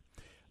letter,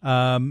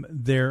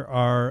 there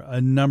are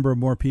a number of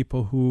more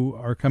people who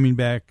are coming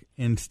back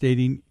and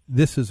stating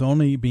this is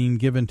only being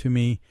given to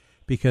me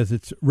because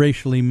it's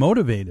racially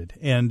motivated.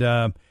 And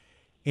to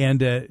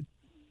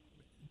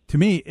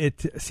me,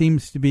 it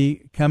seems to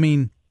be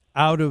coming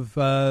out of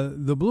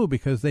the blue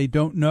because they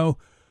don't know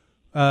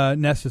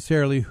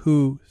necessarily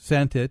who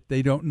sent it.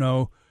 They don't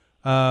know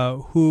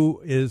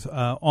who is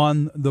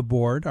on the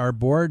board. Our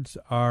boards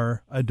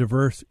are a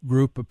diverse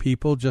group of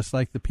people, just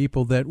like the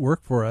people that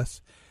work for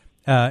us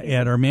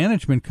at our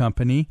management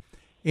company.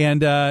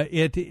 And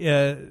it,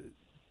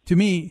 to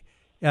me,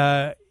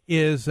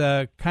 is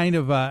kind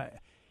of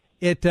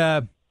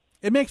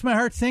it makes my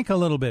heart sink a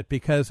little bit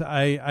because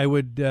I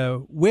would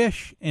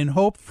wish and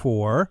hope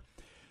for,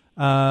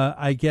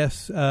 I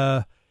guess,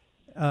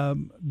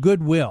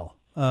 goodwill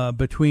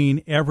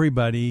between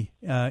everybody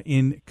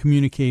in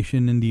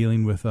communication and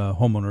dealing with a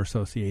homeowner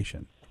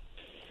association.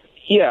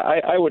 Yeah,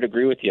 I would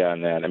agree with you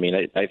on that. I mean,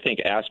 I think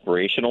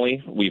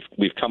aspirationally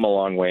we've come a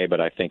long way, but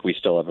I think we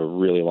still have a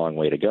really long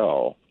way to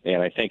go.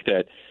 And I think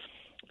that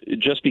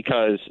just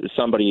because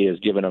somebody is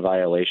given a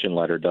violation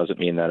letter doesn't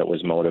mean that it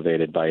was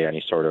motivated by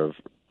any sort of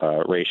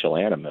racial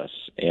animus.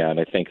 And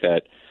I think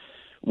that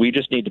we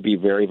just need to be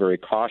very, very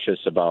cautious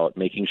about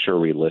making sure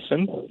we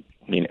listen.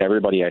 I mean,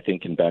 everybody, I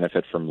think, can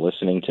benefit from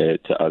listening to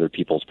other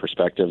people's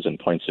perspectives and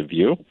points of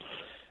view.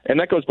 And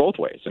that goes both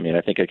ways. I mean,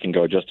 I think it can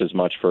go just as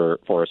much for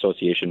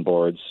association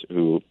boards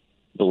who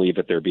believe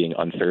that they're being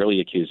unfairly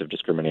accused of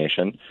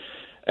discrimination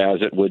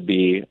as it would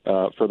be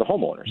for the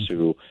homeowners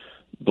who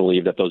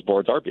believe that those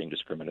boards are being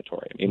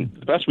discriminatory. I mean,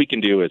 the best we can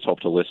do is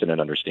hope to listen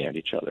and understand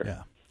each other.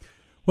 Yeah.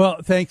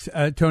 Well, thanks,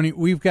 Tony.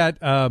 We've got,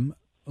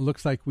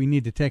 looks like we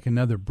need to take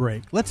another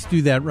break. Let's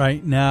do that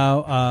right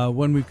now.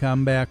 When we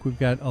come back, we've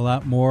got a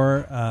lot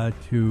more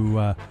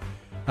to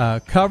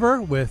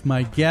cover with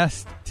my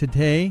guest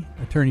today,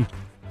 attorney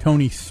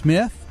Tony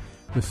Smith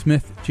with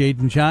Smith,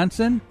 Jaden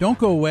Johnson. Don't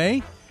go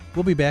away.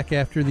 We'll be back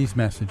after these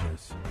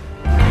messages.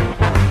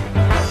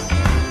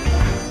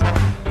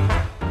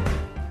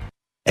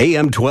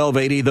 AM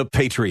 1280, The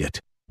Patriot.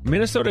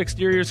 Minnesota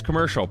Exteriors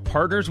Commercial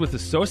partners with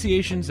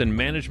associations and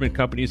management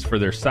companies for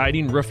their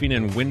siding, roofing,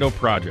 and window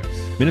projects.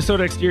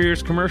 Minnesota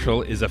Exteriors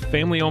Commercial is a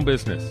family-owned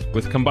business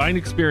with combined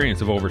experience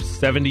of over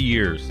 70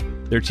 years.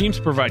 Their teams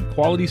provide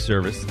quality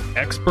service,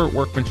 expert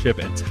workmanship,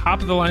 and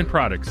top-of-the-line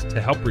products to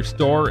help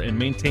restore and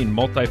maintain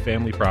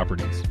multifamily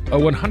properties. A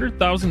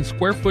 100,000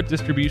 square foot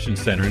distribution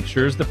center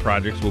ensures the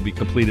projects will be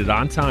completed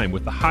on time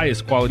with the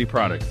highest quality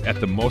products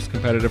at the most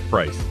competitive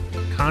price.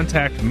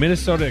 Contact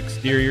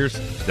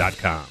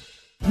MinnesotaExteriors.com.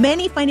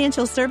 Many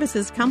financial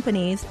services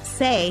companies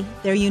say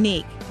they're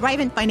unique.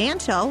 Thrivent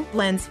Financial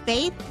blends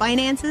faith,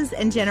 finances,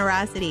 and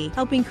generosity,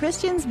 helping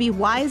Christians be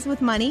wise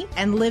with money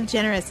and live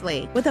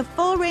generously. With a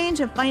full range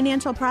of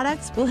financial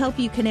products, we'll help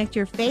you connect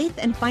your faith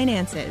and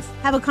finances.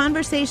 Have a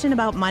conversation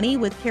about money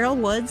with Carol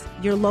Woods,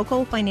 your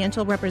local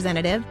financial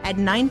representative, at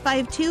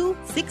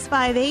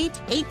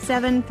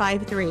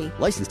 952-658-8753.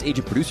 Licensed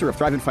agent producer of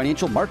Thrivent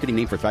Financial, marketing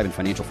name for Thrivent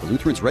Financial for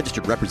Lutherans,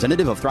 registered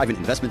representative of Thrivent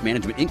Investment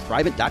Management, Inc.,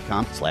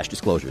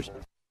 Thrivent.com/disclosures.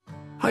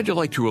 How'd you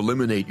like to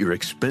eliminate your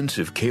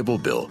expensive cable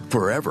bill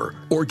forever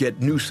or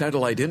get new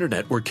satellite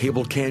internet where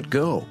cable can't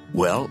go?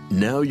 Well,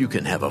 now you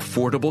can have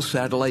affordable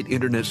satellite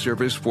internet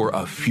service for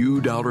a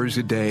few dollars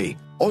a day.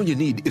 All you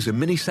need is a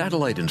mini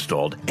satellite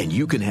installed, and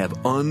you can have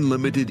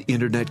unlimited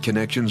internet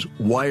connections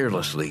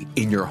wirelessly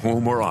in your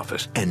home or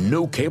office. And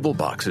no cable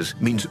boxes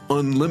means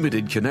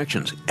unlimited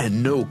connections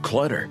and no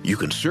clutter. You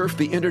can surf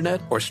the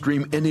internet or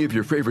stream any of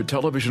your favorite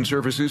television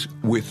services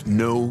with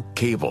no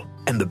cable.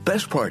 And the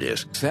best part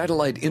is,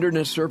 satellite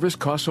internet service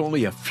costs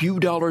only a few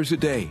dollars a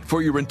day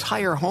for your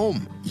entire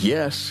home.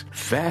 Yes,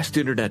 fast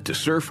internet to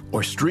surf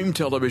or stream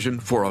television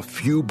for a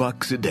few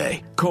bucks a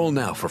day. Call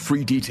now for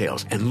free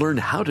details and learn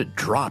how to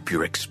drop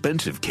your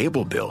expensive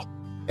cable bill.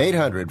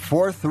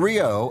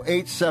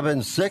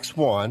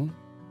 800-430-8761.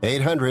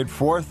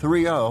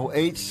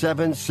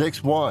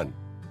 800-430-8761.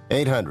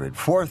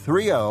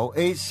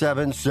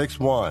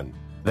 800-430-8761.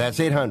 That's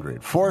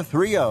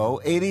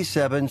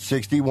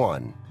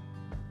 800-430-8761.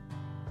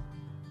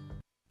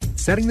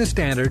 Setting the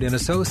standard in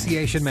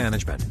association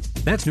management.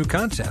 That's New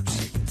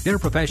Concepts. Their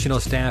professional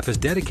staff is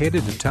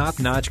dedicated to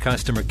top-notch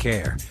customer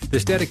care.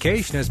 This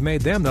dedication has made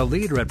them the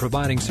leader at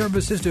providing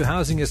services to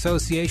housing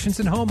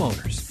associations and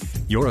homeowners.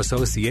 Your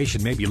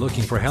association may be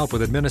looking for help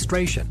with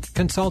administration,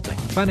 consulting,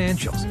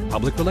 financials,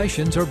 public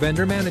relations, or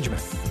vendor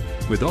management.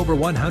 With over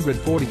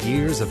 140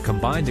 years of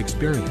combined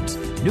experience,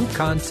 New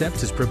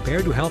Concepts is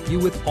prepared to help you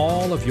with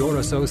all of your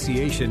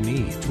association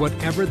needs,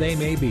 whatever they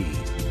may be.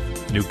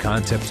 New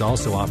Concepts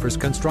also offers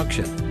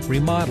construction,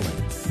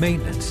 remodeling,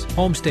 maintenance,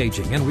 home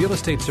staging, and real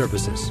estate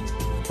services.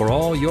 For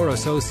all your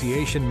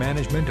association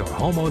management or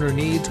homeowner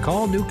needs,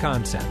 call New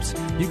Concepts.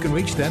 You can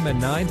reach them at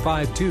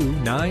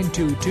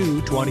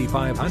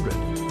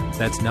 952-922-2500.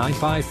 That's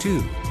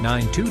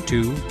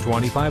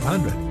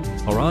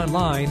 952-922-2500. Or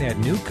online at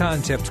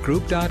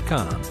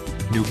newconceptsgroup.com.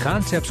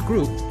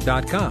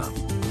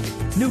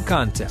 newconceptsgroup.com. New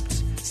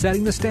Concepts,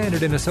 setting the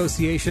standard in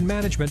association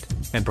management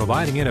and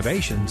providing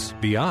innovations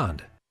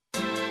beyond.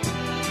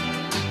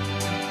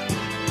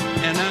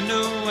 And I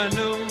know.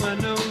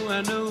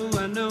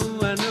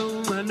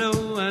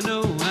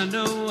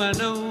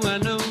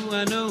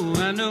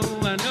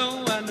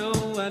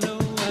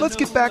 Let's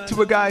get back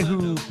to a guy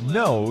who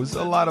knows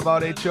a lot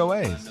about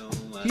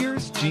HOAs.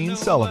 Here's Gene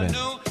Sullivan.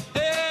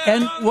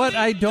 And what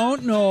I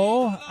don't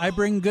know, I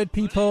bring good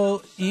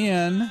people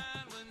in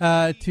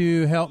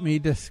to help me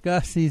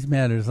discuss these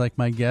matters, like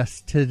my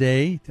guest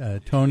today,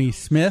 Tony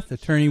Smith,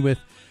 attorney with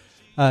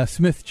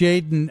Smith,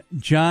 Jaden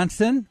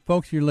Johnson.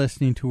 Folks, you're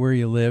listening to Where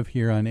You Live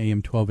here on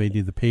AM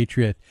 1280 The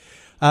Patriot.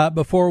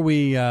 Before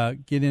we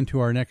get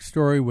into our next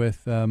story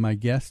with my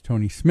guest,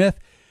 Tony Smith,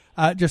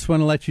 I just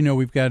want to let you know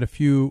we've got a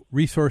few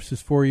resources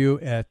for you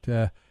at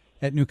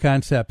New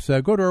Concepts.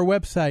 Go to our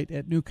website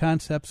at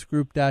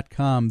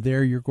newconceptsgroup.com.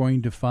 There you're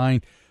going to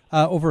find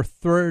over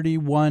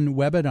 31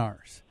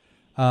 webinars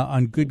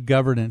on good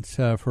governance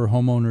for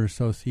homeowner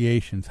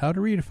associations. How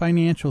to read a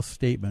financial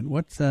statement.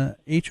 What's a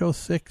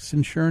HO6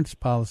 insurance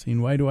policy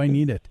and why do I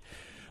need it?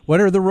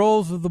 What are the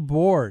roles of the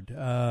board?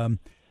 And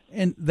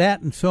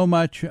that and so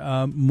much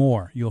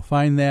more. You'll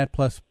find that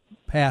plus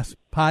past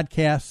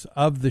podcasts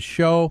of the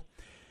show.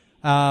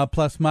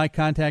 Plus my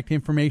contact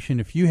information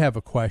if you have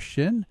a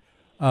question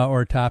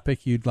or a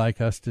topic you'd like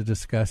us to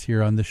discuss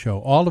here on the show.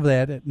 All of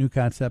that at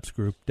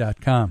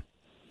newconceptsgroup.com.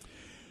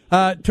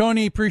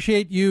 Tony,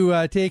 appreciate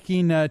you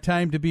taking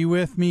time to be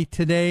with me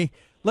today.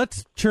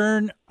 Let's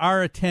turn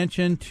our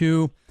attention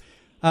to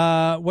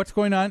what's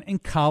going on in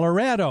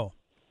Colorado.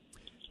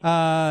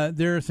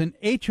 There's an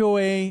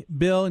HOA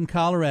bill in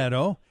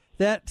Colorado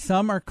that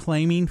some are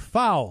claiming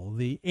foul.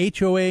 The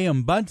HOA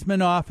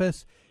Ombudsman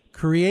Office,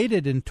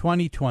 created in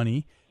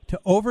 2020 to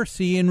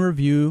oversee and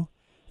review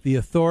the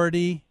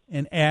authority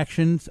and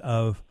actions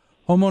of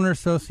homeowner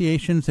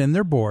associations and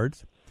their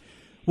boards,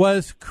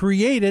 was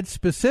created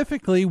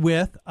specifically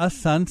with a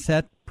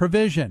sunset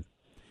provision.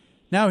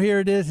 Now here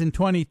it is in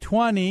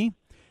 2020,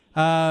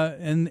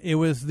 and it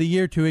was the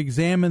year to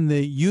examine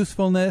the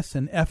usefulness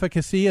and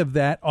efficacy of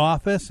that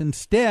office.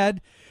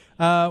 Instead,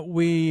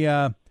 we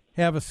have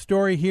a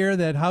story here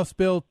that House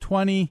Bill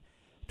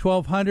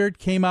 1200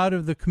 came out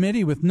of the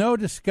committee with no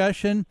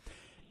discussion,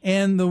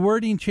 and the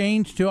wording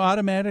changed to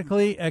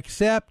automatically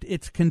accept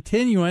its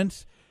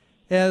continuance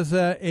as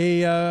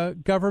a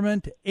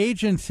government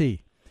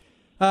agency.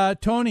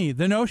 Tony,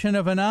 the notion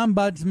of an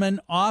ombudsman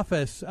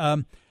office,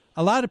 a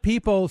lot of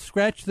people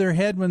scratch their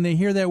head when they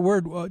hear that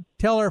word.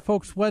 Tell our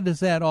folks, what is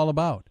that all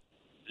about?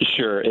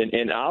 Sure.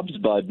 An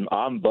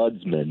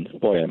ombudsman,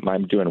 boy,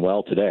 I'm doing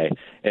well today.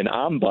 An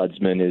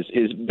ombudsman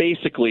is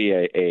basically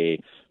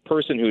a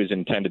person who is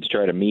intended to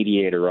try to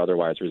mediate or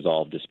otherwise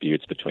resolve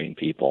disputes between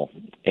people.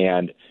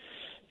 And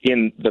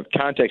in the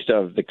context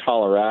of the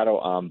Colorado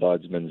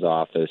Ombudsman's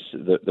office,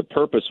 the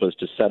purpose was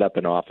to set up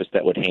an office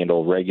that would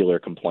handle regular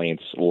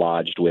complaints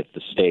lodged with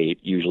the state,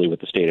 usually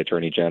with the state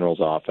attorney general's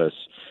office,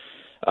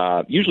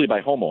 usually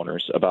by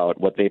homeowners about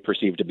what they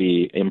perceive to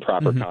be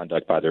improper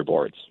conduct by their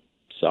boards.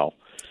 So,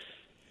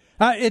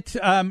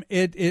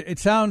 it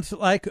sounds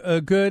like a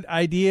good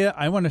idea.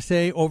 I want to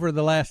say over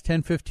the last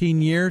 10,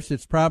 15 years,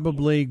 it's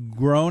probably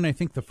grown. I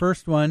think the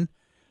first one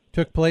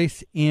took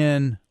place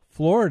in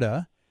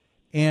Florida,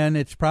 and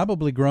it's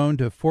probably grown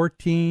to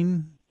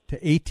 14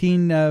 to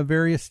 18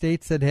 various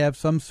states that have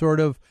some sort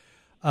of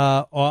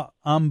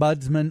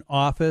ombudsman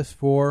office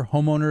for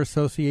homeowner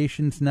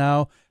associations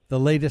now. The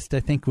latest,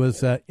 I think,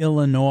 was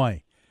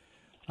Illinois.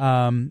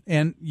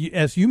 And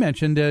as you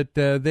mentioned,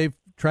 they've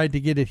tried to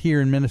get it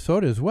here in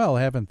Minnesota as well,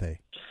 haven't they?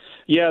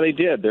 Yeah, they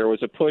did. There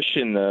was a push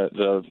in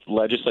the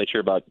legislature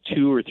about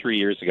 2 or 3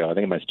 years ago, I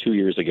think it was 2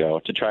 years ago,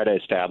 to try to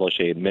establish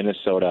a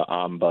Minnesota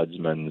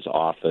Ombudsman's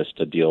office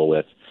to deal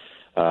with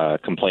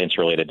complaints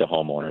related to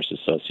homeowners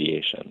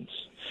associations.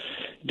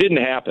 Didn't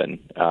happen,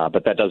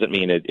 but that doesn't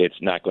mean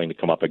it's not going to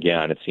come up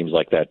again. It seems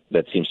like that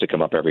seems to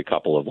come up every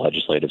couple of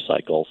legislative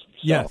cycles. So.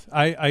 Yes,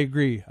 I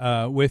agree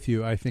with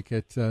you. I think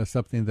it's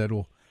something that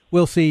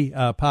we'll see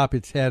pop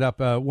its head up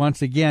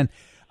once again.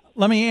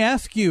 Let me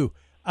ask you,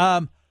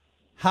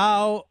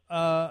 how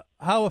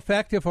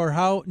effective or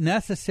how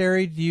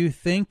necessary do you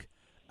think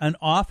an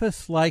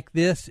office like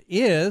this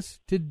is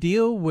to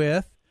deal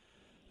with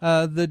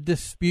the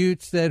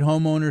disputes that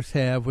homeowners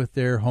have with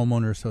their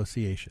homeowner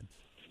associations?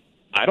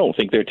 I don't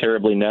think they're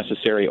terribly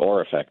necessary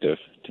or effective,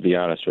 to be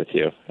honest with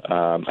you.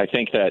 I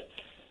think that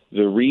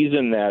the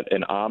reason that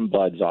an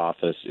ombuds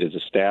office is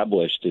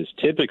established is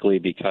typically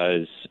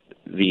because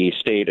the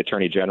state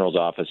attorney general's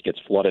office gets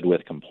flooded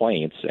with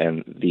complaints,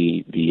 and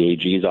the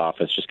AG's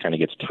office just kind of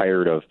gets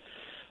tired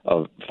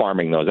of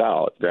farming those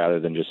out rather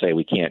than just say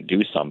we can't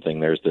do something.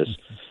 There's this,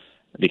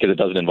 because it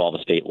doesn't involve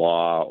a state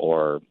law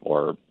or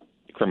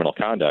criminal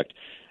conduct,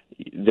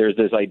 there's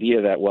this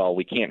idea that, well,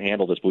 we can't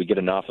handle this, but we get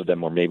enough of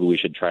them, or maybe we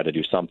should try to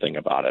do something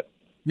about it.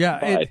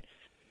 Yeah,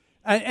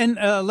 and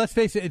let's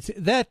face it,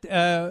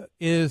 that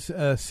is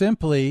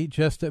simply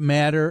just a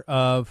matter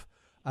of,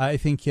 I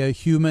think,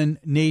 human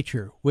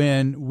nature.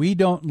 When we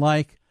don't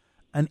like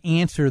an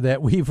answer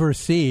that we've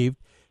received,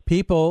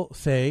 people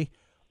say,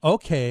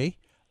 okay,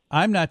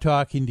 I'm not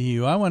talking to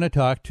you. I want to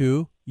talk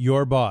to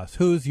your boss.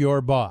 Who's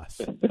your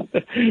boss?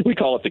 We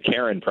call it the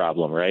Karen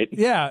problem, right?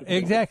 Yeah,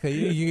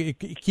 exactly.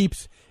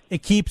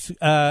 It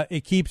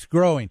keeps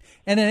growing,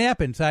 and it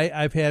happens.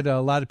 I've had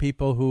a lot of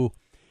people who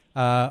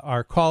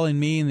are calling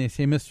me, and they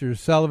say, Mr.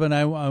 Sullivan,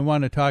 I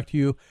want to talk to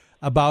you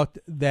about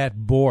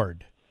that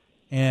board.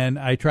 And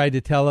I tried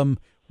to tell them,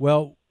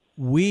 well,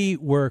 we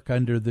work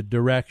under the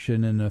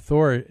direction and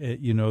authority.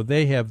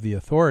 They have the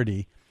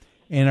authority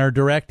and are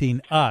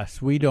directing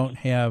us. We don't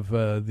have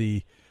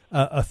the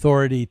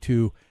authority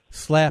to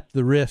slap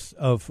the wrists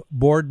of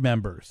board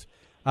members.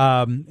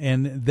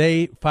 And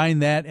they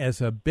find that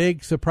as a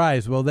big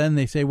surprise. Well, then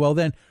they say, well,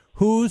 then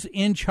who's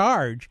in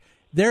charge?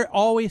 They're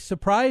always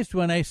surprised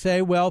when I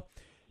say, well,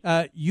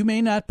 you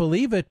may not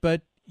believe it,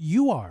 but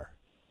you are.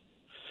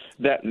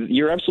 That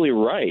you're absolutely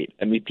right.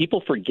 I mean,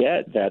 people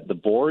forget that the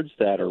boards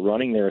that are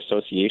running their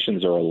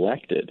associations are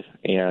elected,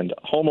 and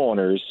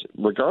homeowners,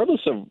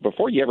 regardless of,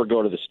 before you ever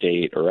go to the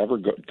state or ever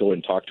go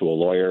and talk to a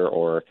lawyer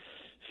or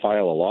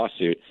file a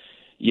lawsuit,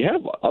 you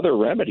have other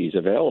remedies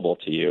available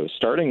to you,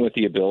 starting with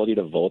the ability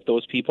to vote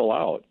those people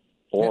out.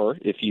 Or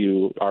if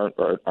you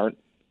aren't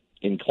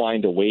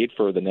inclined to wait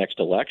for the next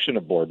election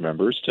of board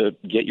members, to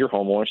get your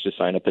homeowners to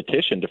sign a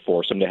petition to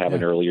force them to have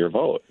an earlier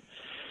vote.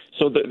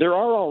 So there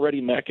are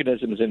already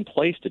mechanisms in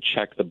place to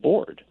check the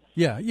board.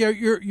 Yeah,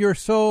 you're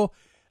so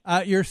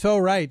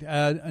right.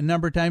 A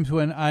number of times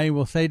when I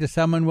will say to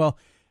someone, well,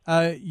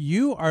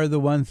 you are the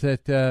ones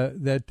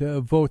that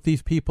vote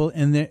these people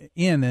in,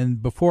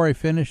 and before I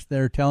finish,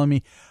 they're telling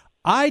me,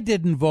 I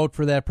didn't vote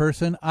for that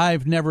person.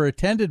 I've never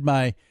attended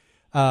my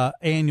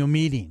annual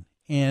meeting.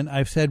 And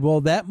I've said, well,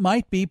 that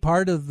might be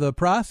part of the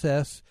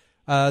process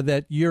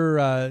that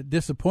you're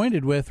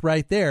disappointed with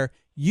right there.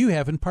 You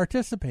haven't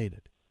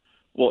participated.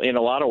 Well, in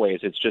a lot of ways,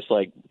 it's just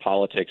like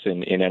politics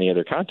in any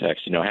other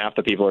context. Half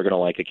the people are going to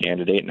like a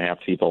candidate and half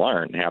the people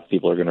aren't. Half the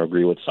people are going to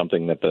agree with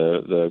something that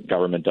the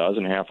government does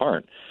and half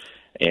aren't.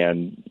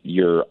 And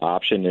your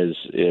option is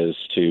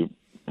to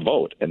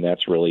vote, and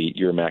that's really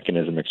your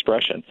mechanism of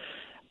expression.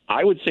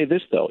 I would say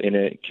this, though. In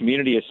a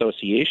community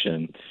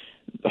association,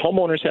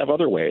 homeowners have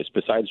other ways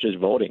besides just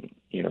voting.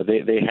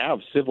 They have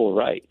civil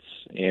rights.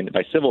 And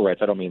by civil rights,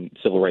 I don't mean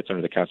civil rights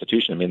under the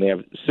Constitution. I mean they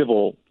have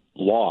civil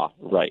law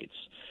rights.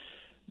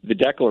 The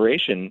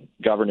declaration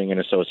governing an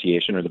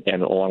association,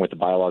 and along with the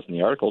bylaws and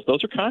the articles,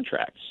 those are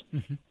contracts.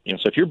 Mm-hmm.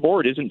 So if your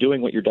board isn't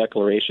doing what your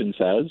declaration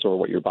says or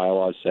what your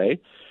bylaws say,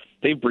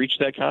 they've breached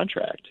that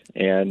contract,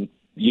 and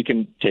you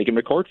can take them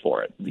to court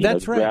for it.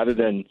 That's right. Rather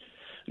than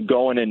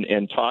going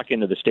and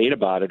talking to the state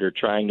about it or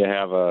trying to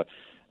have a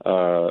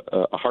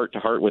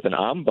heart-to-heart with an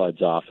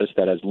ombuds office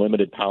that has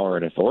limited power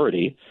and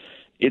authority,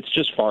 it's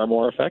just far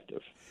more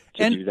effective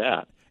to do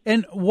that.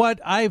 And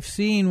what I've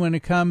seen when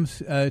it comes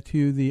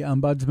to the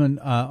ombudsman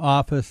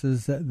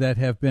offices that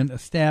have been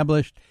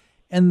established,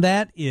 and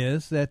that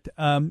is that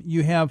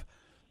you have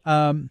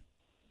a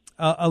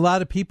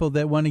lot of people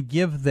that want to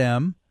give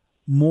them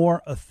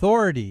more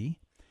authority.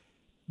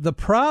 The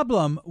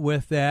problem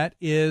with that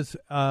is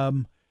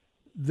some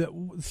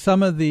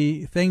of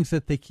the things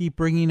that they keep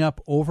bringing up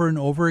over and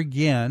over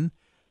again.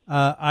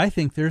 I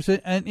think there's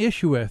an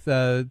issue with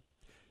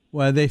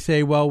where they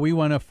say, well, we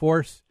want to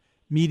force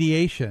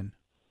mediation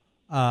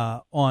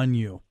on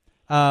you.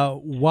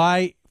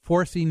 Why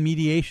forcing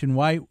mediation?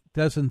 Why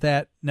doesn't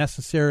that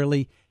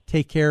necessarily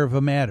take care of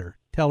a matter?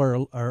 Tell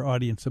our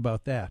audience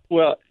about that.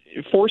 Well,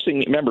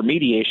 remember,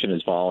 mediation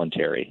is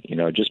voluntary.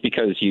 Just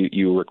because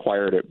you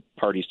require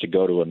parties to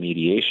go to a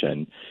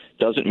mediation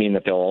doesn't mean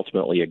that they'll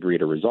ultimately agree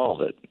to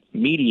resolve it.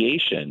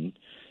 Mediation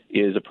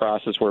is a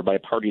process whereby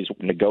parties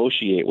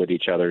negotiate with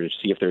each other to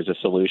see if there's a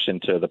solution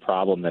to the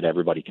problem that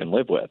everybody can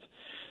live with.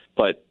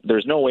 But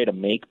there's no way to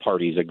make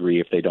parties agree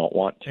if they don't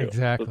want to.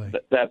 Exactly. So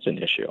that's an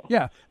issue.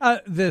 Yeah.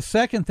 The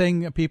second thing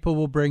that people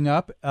will bring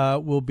up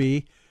will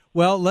be,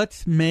 well,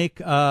 let's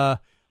make,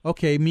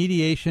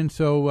 mediation.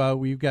 So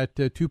we've got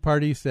two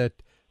parties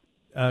that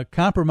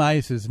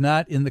compromise is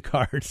not in the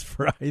cards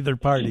for either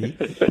party.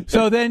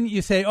 So then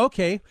you say,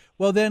 okay,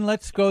 well, then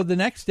let's go the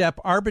next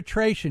step,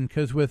 arbitration,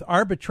 because with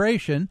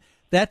arbitration,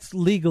 that's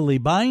legally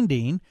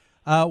binding.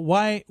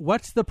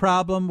 What's the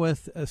problem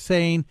with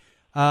saying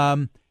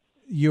the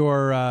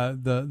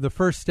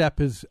first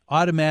step is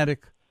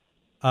automatic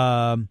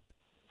binding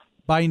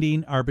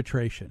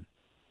arbitration?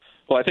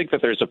 Well, I think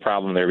that there's a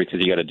problem there because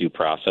you got a due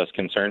process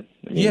concern.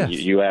 I mean, yes.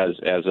 You as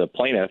a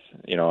plaintiff,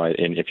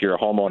 and if you're a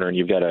homeowner and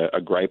you've got a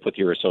gripe with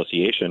your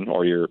association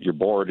or your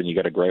board and you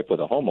got a gripe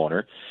with a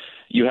homeowner,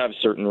 you have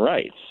certain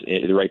rights: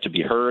 the right to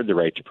be heard, the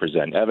right to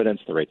present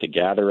evidence, the right to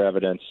gather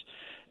evidence.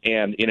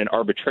 And in an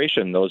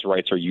arbitration, those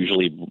rights are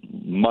usually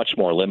much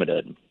more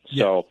limited.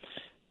 Yes. So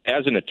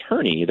as an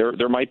attorney,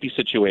 there might be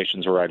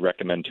situations where I'd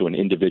recommend to an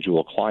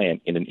individual client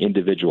in an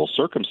individual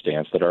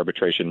circumstance that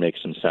arbitration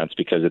makes some sense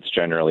because it's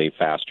generally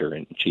faster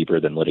and cheaper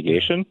than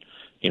litigation,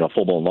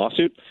 full-blown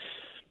lawsuit.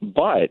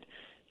 But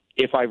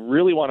if I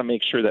really want to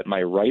make sure that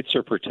my rights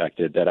are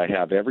protected, that I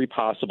have every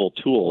possible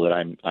tool that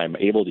I'm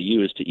able to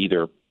use to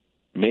either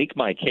make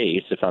my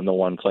case if I'm the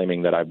one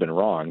claiming that I've been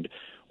wronged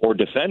or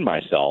defend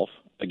myself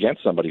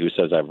against somebody who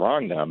says I've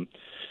wronged them,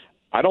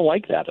 I don't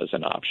like that as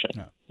an option.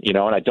 No. And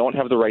I don't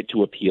have the right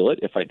to appeal it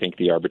if I think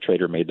the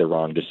arbitrator made the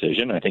wrong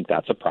decision. I think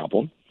that's a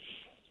problem.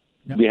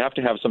 No. We have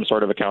to have some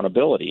sort of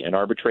accountability, and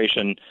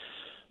arbitration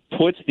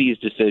puts these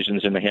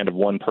decisions in the hand of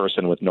one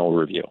person with no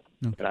review,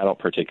 and I don't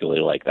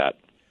particularly like that.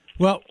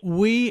 Well,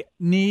 we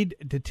need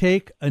to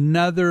take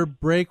another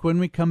break. When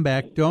we come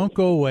back, don't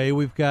go away.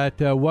 We've got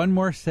one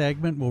more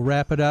segment. We'll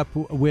wrap it up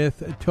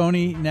with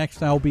Tony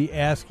next. I'll be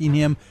asking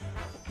him,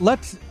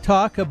 let's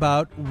talk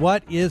about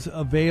what is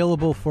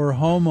available for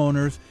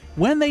homeowners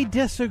when they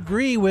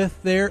disagree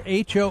with their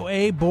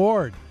HOA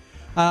board.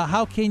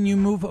 How can you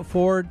move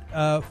forward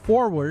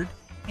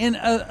in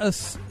a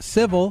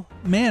civil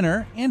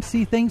manner and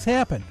see things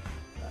happen?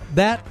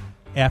 That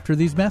after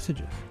these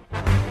messages.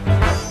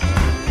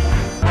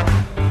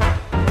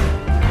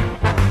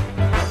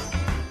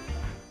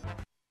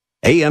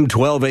 AM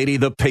 1280,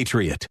 The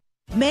Patriot.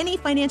 Many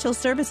financial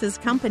services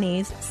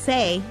companies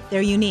say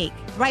they're unique.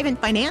 Thrivent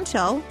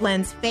Financial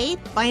blends faith,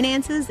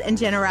 finances, and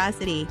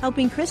generosity,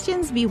 helping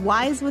Christians be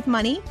wise with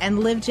money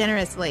and live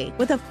generously.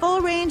 With a full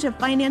range of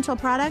financial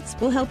products,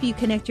 we'll help you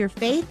connect your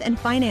faith and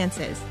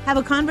finances. Have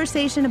a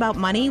conversation about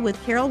money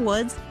with Carol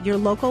Woods, your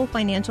local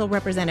financial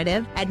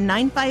representative, at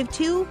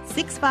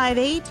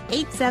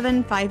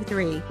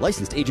 952-658-8753.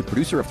 Licensed agent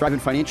producer of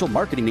Thrivent Financial,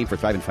 marketing name for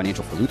Thrivent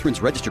Financial for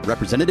Lutherans, registered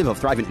representative of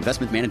Thrivent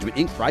Investment Management,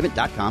 Inc.,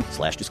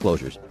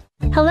 Thrivent.com/disclosures.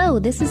 Hello,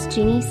 this is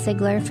Jeannie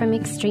Sigler from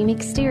Extreme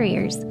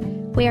Exteriors.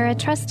 We are a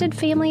trusted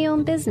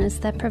family-owned business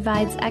that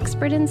provides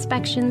expert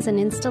inspections and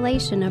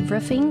installation of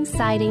roofing,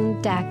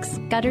 siding, decks,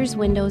 gutters,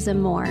 windows,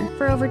 and more.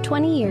 For over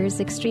 20 years,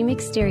 Extreme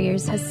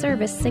Exteriors has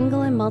serviced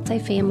single and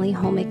multifamily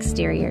home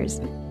exteriors.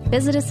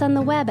 Visit us on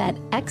the web at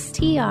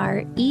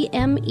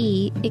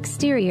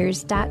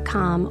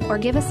xtremeexteriors.com or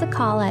give us a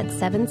call at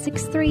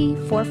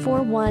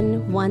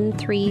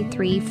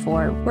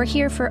 763-441-1334. We're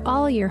here for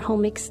all your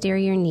home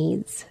exterior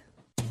needs.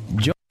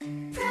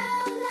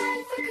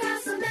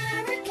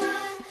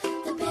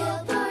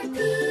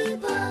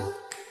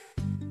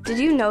 Did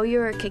you know you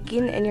were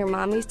kicking in your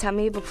mommy's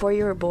tummy before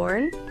you were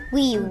born?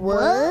 We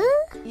were?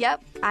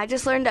 Yep. I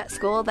just learned at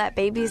school that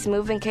babies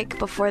move and kick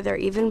before they're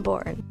even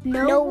born.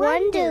 No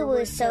wonder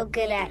we're so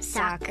good at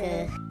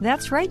soccer.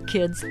 That's right,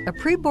 kids. A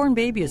preborn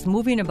baby is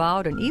moving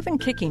about and even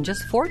kicking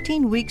just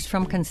 14 weeks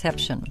from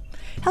conception.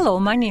 Hello,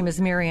 my name is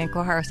Marianne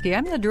Koharski.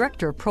 I'm the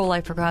director of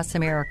Pro-Life Across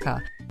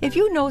America. If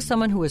you know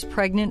someone who is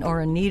pregnant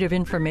or in need of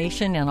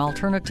information and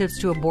alternatives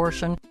to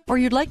abortion, or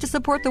you'd like to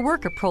support the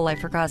work of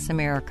Pro-Life Across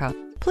America,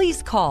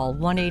 please call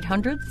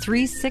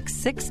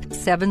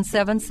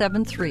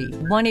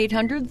 1-800-366-7773,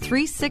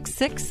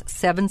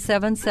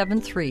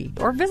 1-800-366-7773,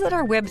 or visit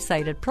our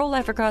website at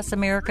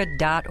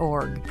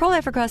prolifeacrossamerica.org.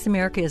 Pro-Life Across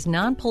America is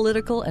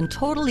non-political and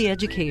totally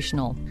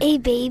educational. A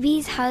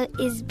baby's heart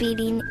is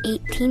beating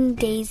 18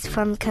 days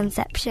from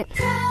conception.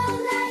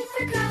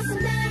 Pro-Life Across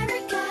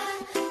America,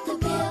 the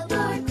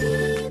Billboard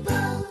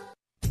people.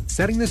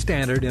 Setting the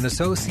standard in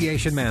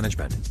association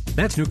management.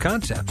 That's New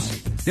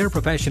Concepts. Their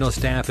professional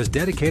staff is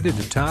dedicated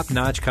to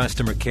top-notch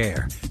customer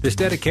care. This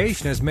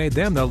dedication has made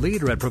them the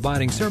leader at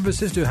providing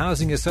services to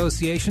housing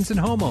associations and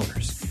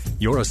homeowners.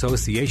 Your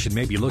association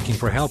may be looking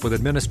for help with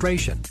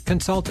administration,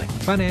 consulting,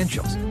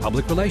 financials,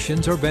 public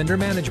relations, or vendor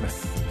management.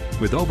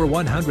 With over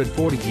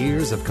 140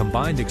 years of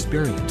combined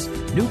experience,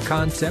 New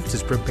Concepts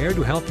is prepared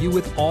to help you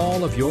with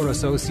all of your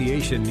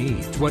association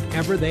needs,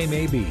 whatever they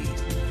may be.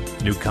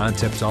 New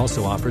Concepts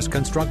also offers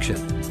construction,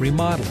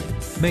 remodeling,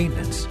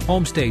 maintenance,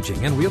 home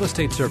staging, and real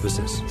estate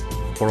services.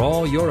 For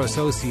all your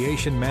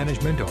association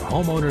management or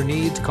homeowner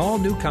needs, call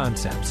New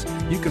Concepts.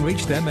 You can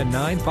reach them at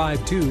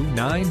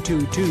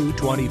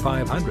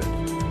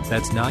 952-922-2500.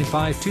 That's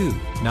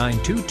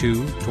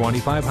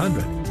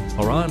 952-922-2500.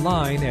 Or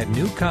online at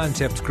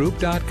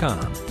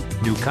newconceptsgroup.com.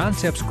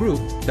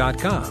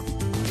 newconceptsgroup.com.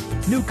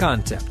 New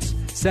Concepts,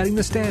 setting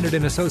the standard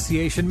in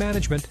association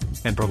management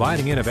and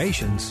providing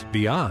innovations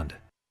beyond.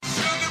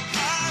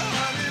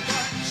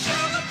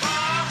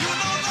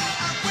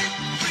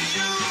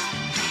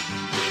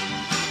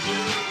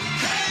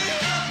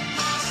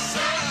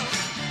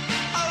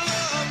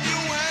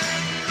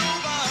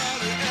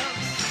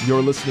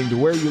 You're listening to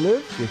Where You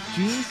Live with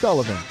Gene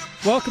Sullivan.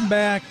 Welcome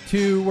back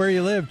to Where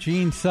You Live.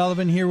 Gene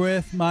Sullivan here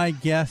with my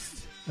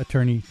guest,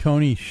 attorney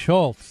Tony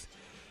Schultz.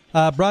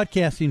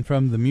 Broadcasting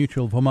from the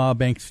Mutual of Omaha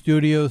Bank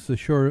Studios.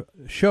 The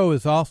show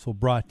is also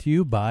brought to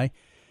you by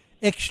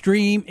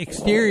Extreme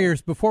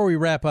Exteriors. Before we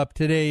wrap up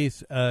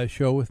today's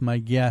show with my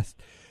guest,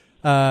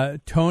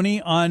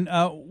 Tony, on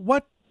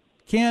what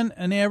can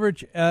an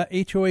average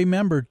HOA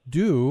member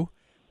do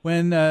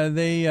when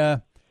they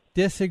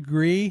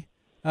disagree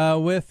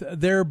with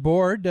their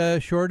board,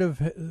 short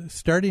of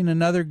starting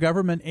another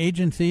government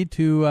agency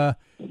to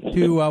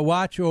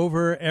watch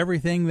over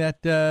everything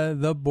that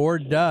the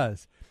board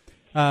does?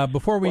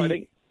 Before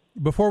we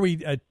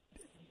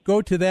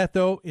go to that,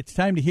 though, it's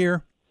time to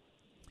hear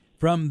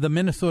from the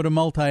Minnesota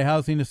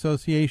Multi-Housing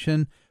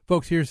Association.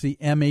 Folks, here's the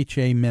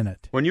MHA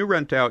Minute. When you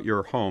rent out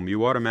your home,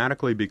 you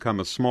automatically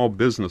become a small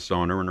business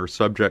owner and are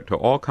subject to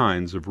all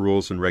kinds of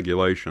rules and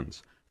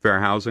regulations. Fair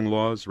housing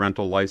laws,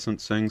 rental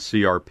licensing,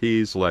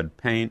 CRPs, lead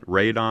paint,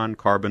 radon,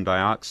 carbon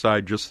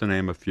dioxide, just to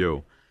name a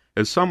few.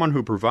 As someone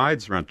who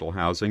provides rental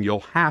housing,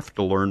 you'll have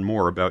to learn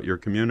more about your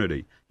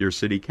community, your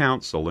city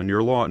council, and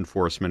your law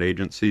enforcement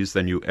agencies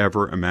than you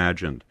ever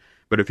imagined.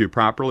 But if you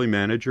properly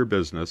manage your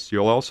business,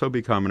 you'll also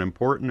become an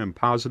important and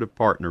positive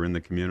partner in the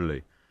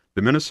community.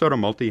 The Minnesota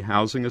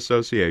Multi-Housing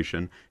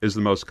Association is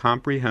the most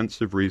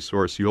comprehensive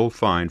resource you'll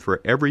find for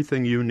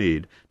everything you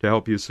need to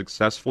help you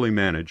successfully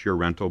manage your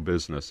rental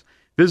business.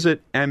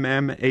 Visit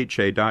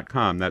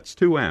mmha.com. That's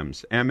 2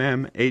 M's,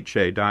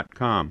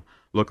 mmha.com.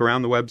 Look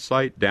around the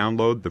website,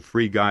 download the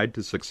free guide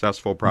to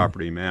successful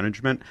property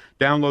management,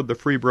 download the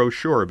free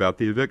brochure about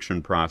the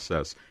eviction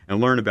process,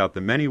 and learn about the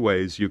many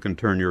ways you can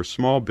turn your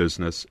small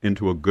business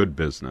into a good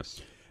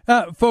business.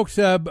 Folks,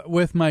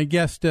 with my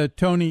guest,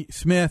 Tony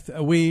Smith,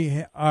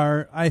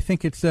 I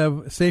think it's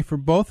safe for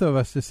both of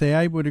us to say,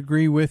 I would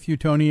agree with you,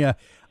 Tony.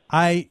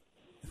 I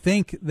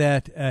think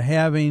that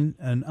having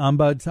an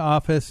ombuds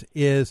office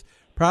is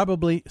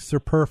probably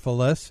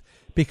superfluous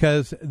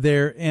because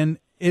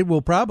it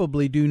will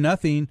probably do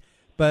nothing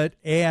but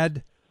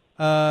take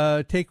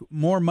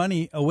more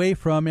money away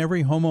from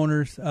every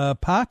homeowner's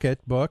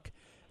pocketbook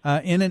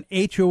in an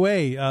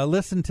HOA.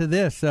 Listen to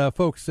this,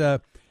 folks.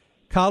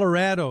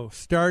 Colorado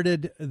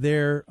started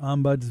their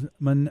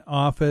ombudsman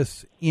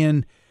office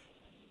in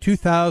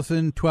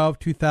 2012,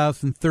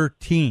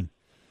 2013.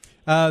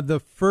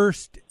 The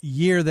first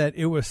year that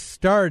it was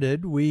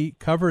started, we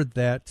covered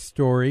that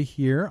story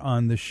here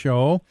on the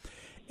show,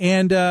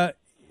 and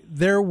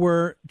there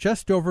were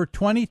just over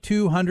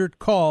 2,200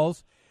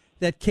 calls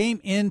that came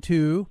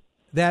into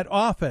that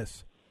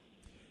office.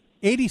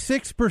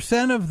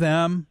 86% of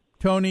them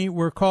Tony,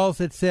 were calls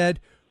that said,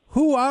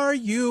 "Who are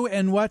you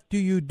and what do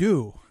you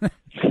do?"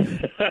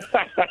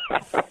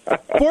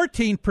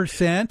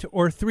 14%,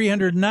 or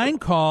 309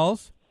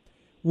 calls,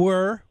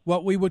 were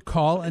what we would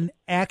call an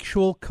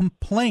actual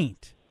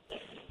complaint.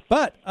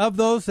 But of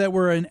those that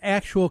were an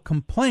actual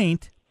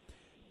complaint,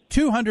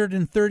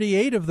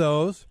 238 of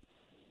those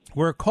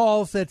were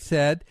calls that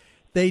said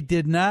they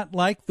did not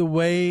like the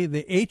way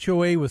the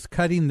HOA was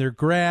cutting their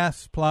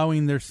grass,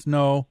 plowing their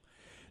snow.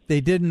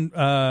 They didn't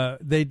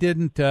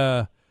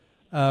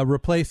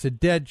replace a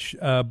dead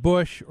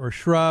bush or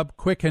shrub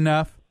quick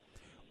enough.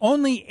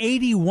 Only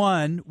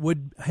 81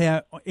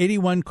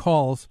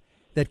 calls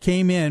that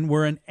came in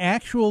were an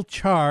actual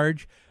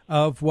charge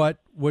of what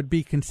would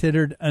be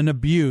considered an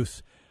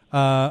abuse,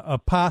 a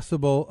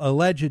possible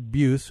alleged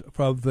abuse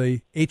from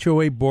the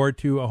HOA board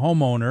to a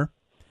homeowner.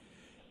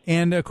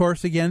 And, of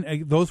course,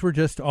 again, those were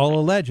just all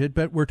alleged,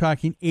 but we're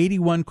talking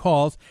 81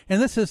 calls.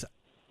 And this is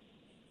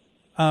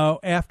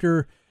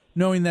after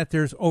knowing that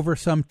there's over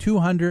some 2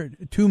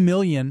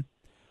 million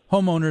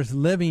homeowners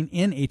living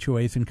in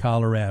HOAs in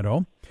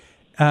Colorado,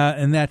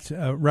 and that's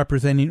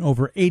representing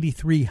over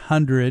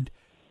 8,300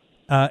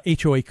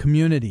 HOA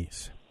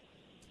communities.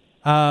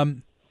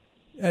 Tony,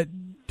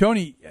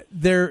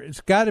 there's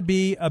got to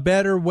be a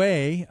better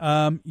way.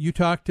 You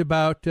talked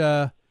about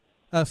a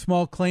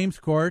small claims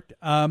court.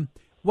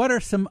 What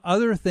are some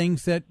other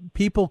things that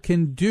people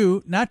can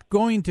do, not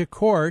going to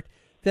court,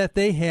 that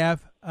they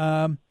have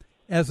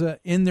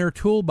in their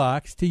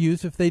toolbox to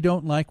use if they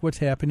don't like what's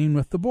happening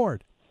with the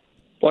board?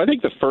 Well, I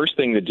think the first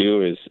thing to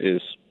do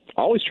is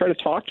always try to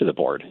talk to the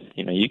board.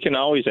 You can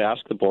always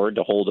ask the board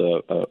to hold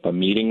a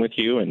meeting with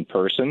you in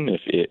person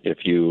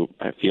if you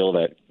feel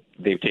that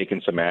they've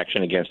taken some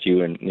action against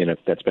you and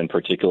that's been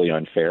particularly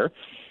unfair.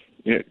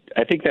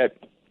 I think that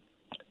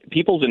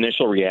people's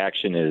initial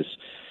reaction is,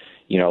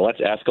 let's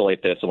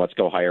escalate this and let's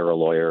go hire a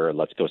lawyer and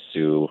let's go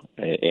sue.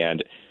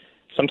 And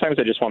sometimes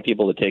I just want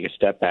people to take a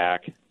step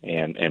back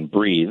and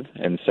breathe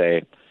and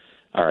say,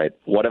 all right,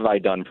 what have I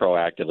done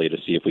proactively to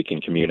see if we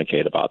can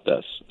communicate about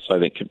this? So I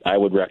think I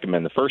would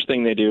recommend the first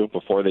thing they do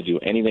before they do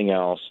anything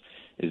else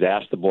is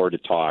ask the board to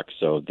talk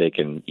so they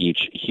can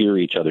each hear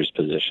each other's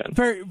position.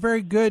 Very,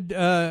 very good.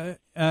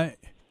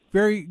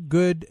 Very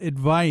good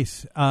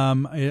advice.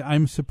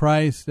 I'm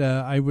surprised.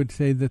 I would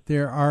say that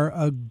there are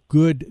a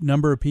good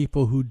number of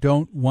people who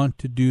don't want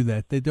to do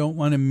that. They don't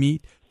want to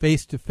meet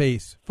face to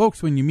face.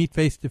 Folks, when you meet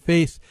face to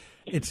face,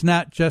 it's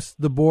not just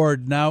the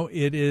board. Now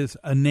it is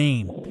a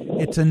name.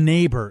 It's a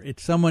neighbor.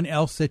 It's someone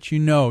else that you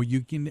know.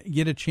 You can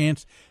get a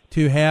chance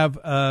to have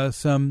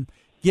some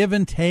give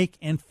and take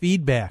and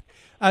feedback.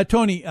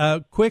 Tony,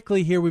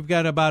 quickly here, we've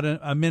got about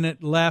a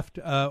minute left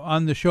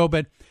on the show,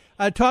 but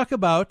talk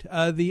about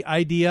the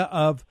idea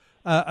of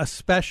a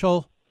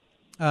special,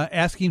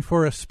 asking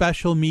for a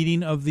special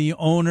meeting of the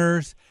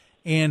owners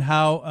and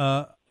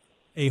how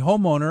a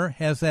homeowner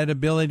has that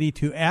ability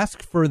to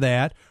ask for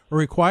that or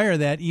require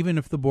that even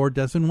if the board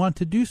doesn't want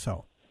to do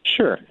so.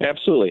 Sure,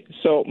 absolutely.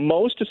 So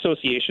most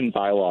association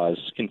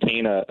bylaws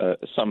contain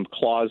some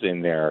clause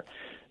in there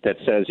that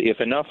says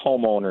if enough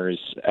homeowners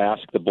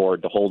ask the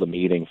board to hold a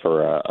meeting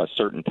for a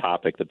certain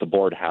topic, that the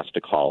board has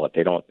to call it.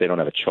 They don't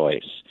have a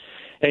choice.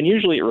 And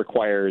usually it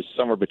requires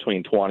somewhere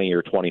between 20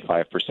 or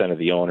 25% of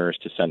the owners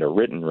to send a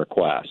written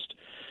request.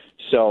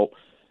 So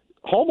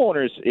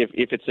homeowners, if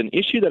it's an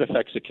issue that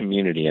affects a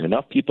community and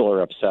enough people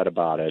are upset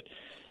about it,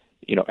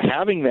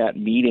 having that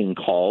meeting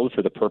called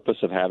for the purpose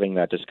of having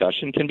that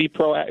discussion can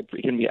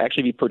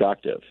actually be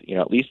productive.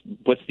 At least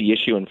puts the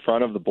issue in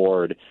front of the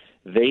board.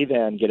 They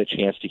then get a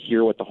chance to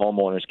hear what the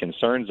homeowners'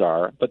 concerns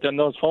are, but then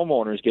those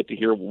homeowners get to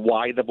hear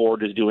why the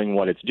board is doing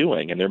what it's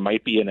doing, and there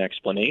might be an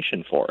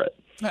explanation for it.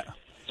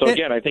 So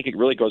again, I think it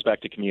really goes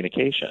back to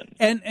communication.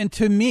 And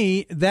to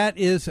me, that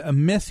is a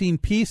missing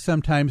piece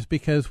sometimes,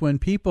 because when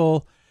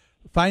people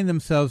find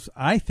themselves,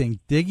 I think,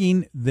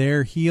 digging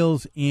their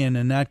heels in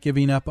and not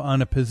giving up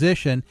on a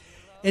position,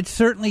 it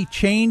certainly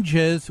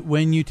changes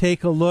when you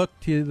take a look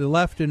to the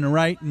left and the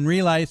right and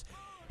realize,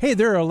 hey,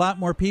 there are a lot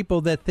more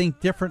people that think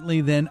differently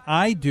than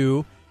I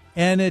do,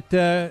 and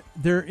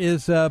there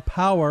is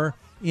power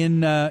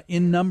in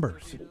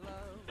numbers.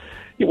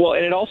 Well,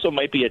 and it also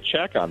might be a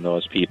check on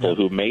those people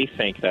who may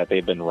think that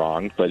they've been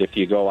wronged, but if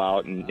you go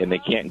out and they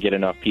can't get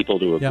enough people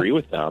to agree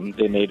with them,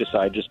 they may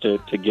decide just to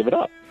give it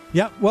up.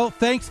 Yeah, well,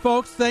 thanks,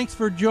 folks. Thanks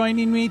for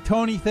joining me.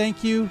 Tony,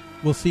 thank you.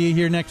 We'll see you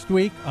here next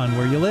week on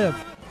Where You Live.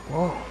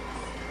 Whoa.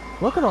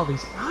 Look at all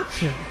these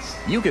options.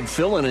 You could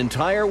fill an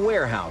entire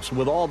warehouse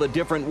with all the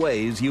different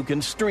ways you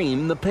can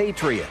stream The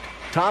Patriot.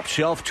 Top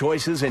shelf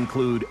choices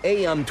include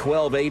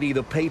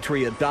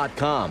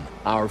AM1280thepatriot.com,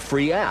 our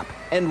free app,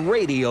 and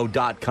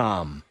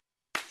radio.com.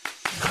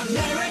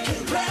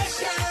 American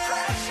pressure.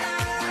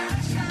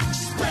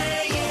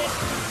 Spray it,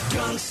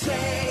 don't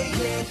say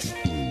it.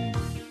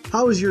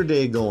 How is your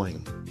day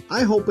going?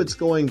 I hope it's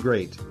going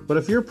great. But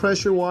if your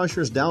pressure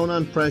washer's down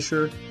on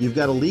pressure, you've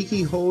got a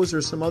leaky hose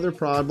or some other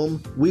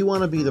problem, we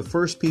want to be the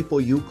first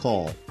people you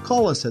call.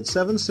 Call us at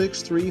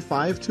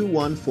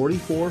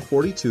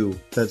 763-521-4442.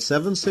 That's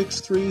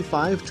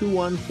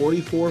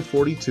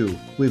 763-521-4442.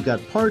 We've got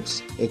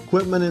parts,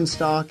 equipment in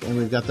stock, and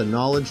we've got the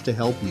knowledge to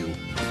help you.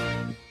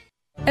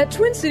 At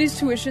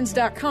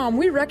TwinCitiesTuitions.com,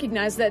 we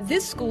recognize that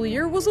this school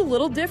year was a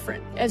little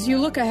different. As you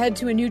look ahead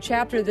to a new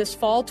chapter this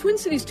fall,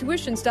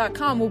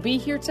 TwinCitiesTuitions.com will be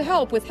here to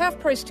help with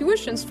half-price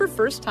tuitions for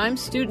first-time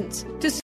students. To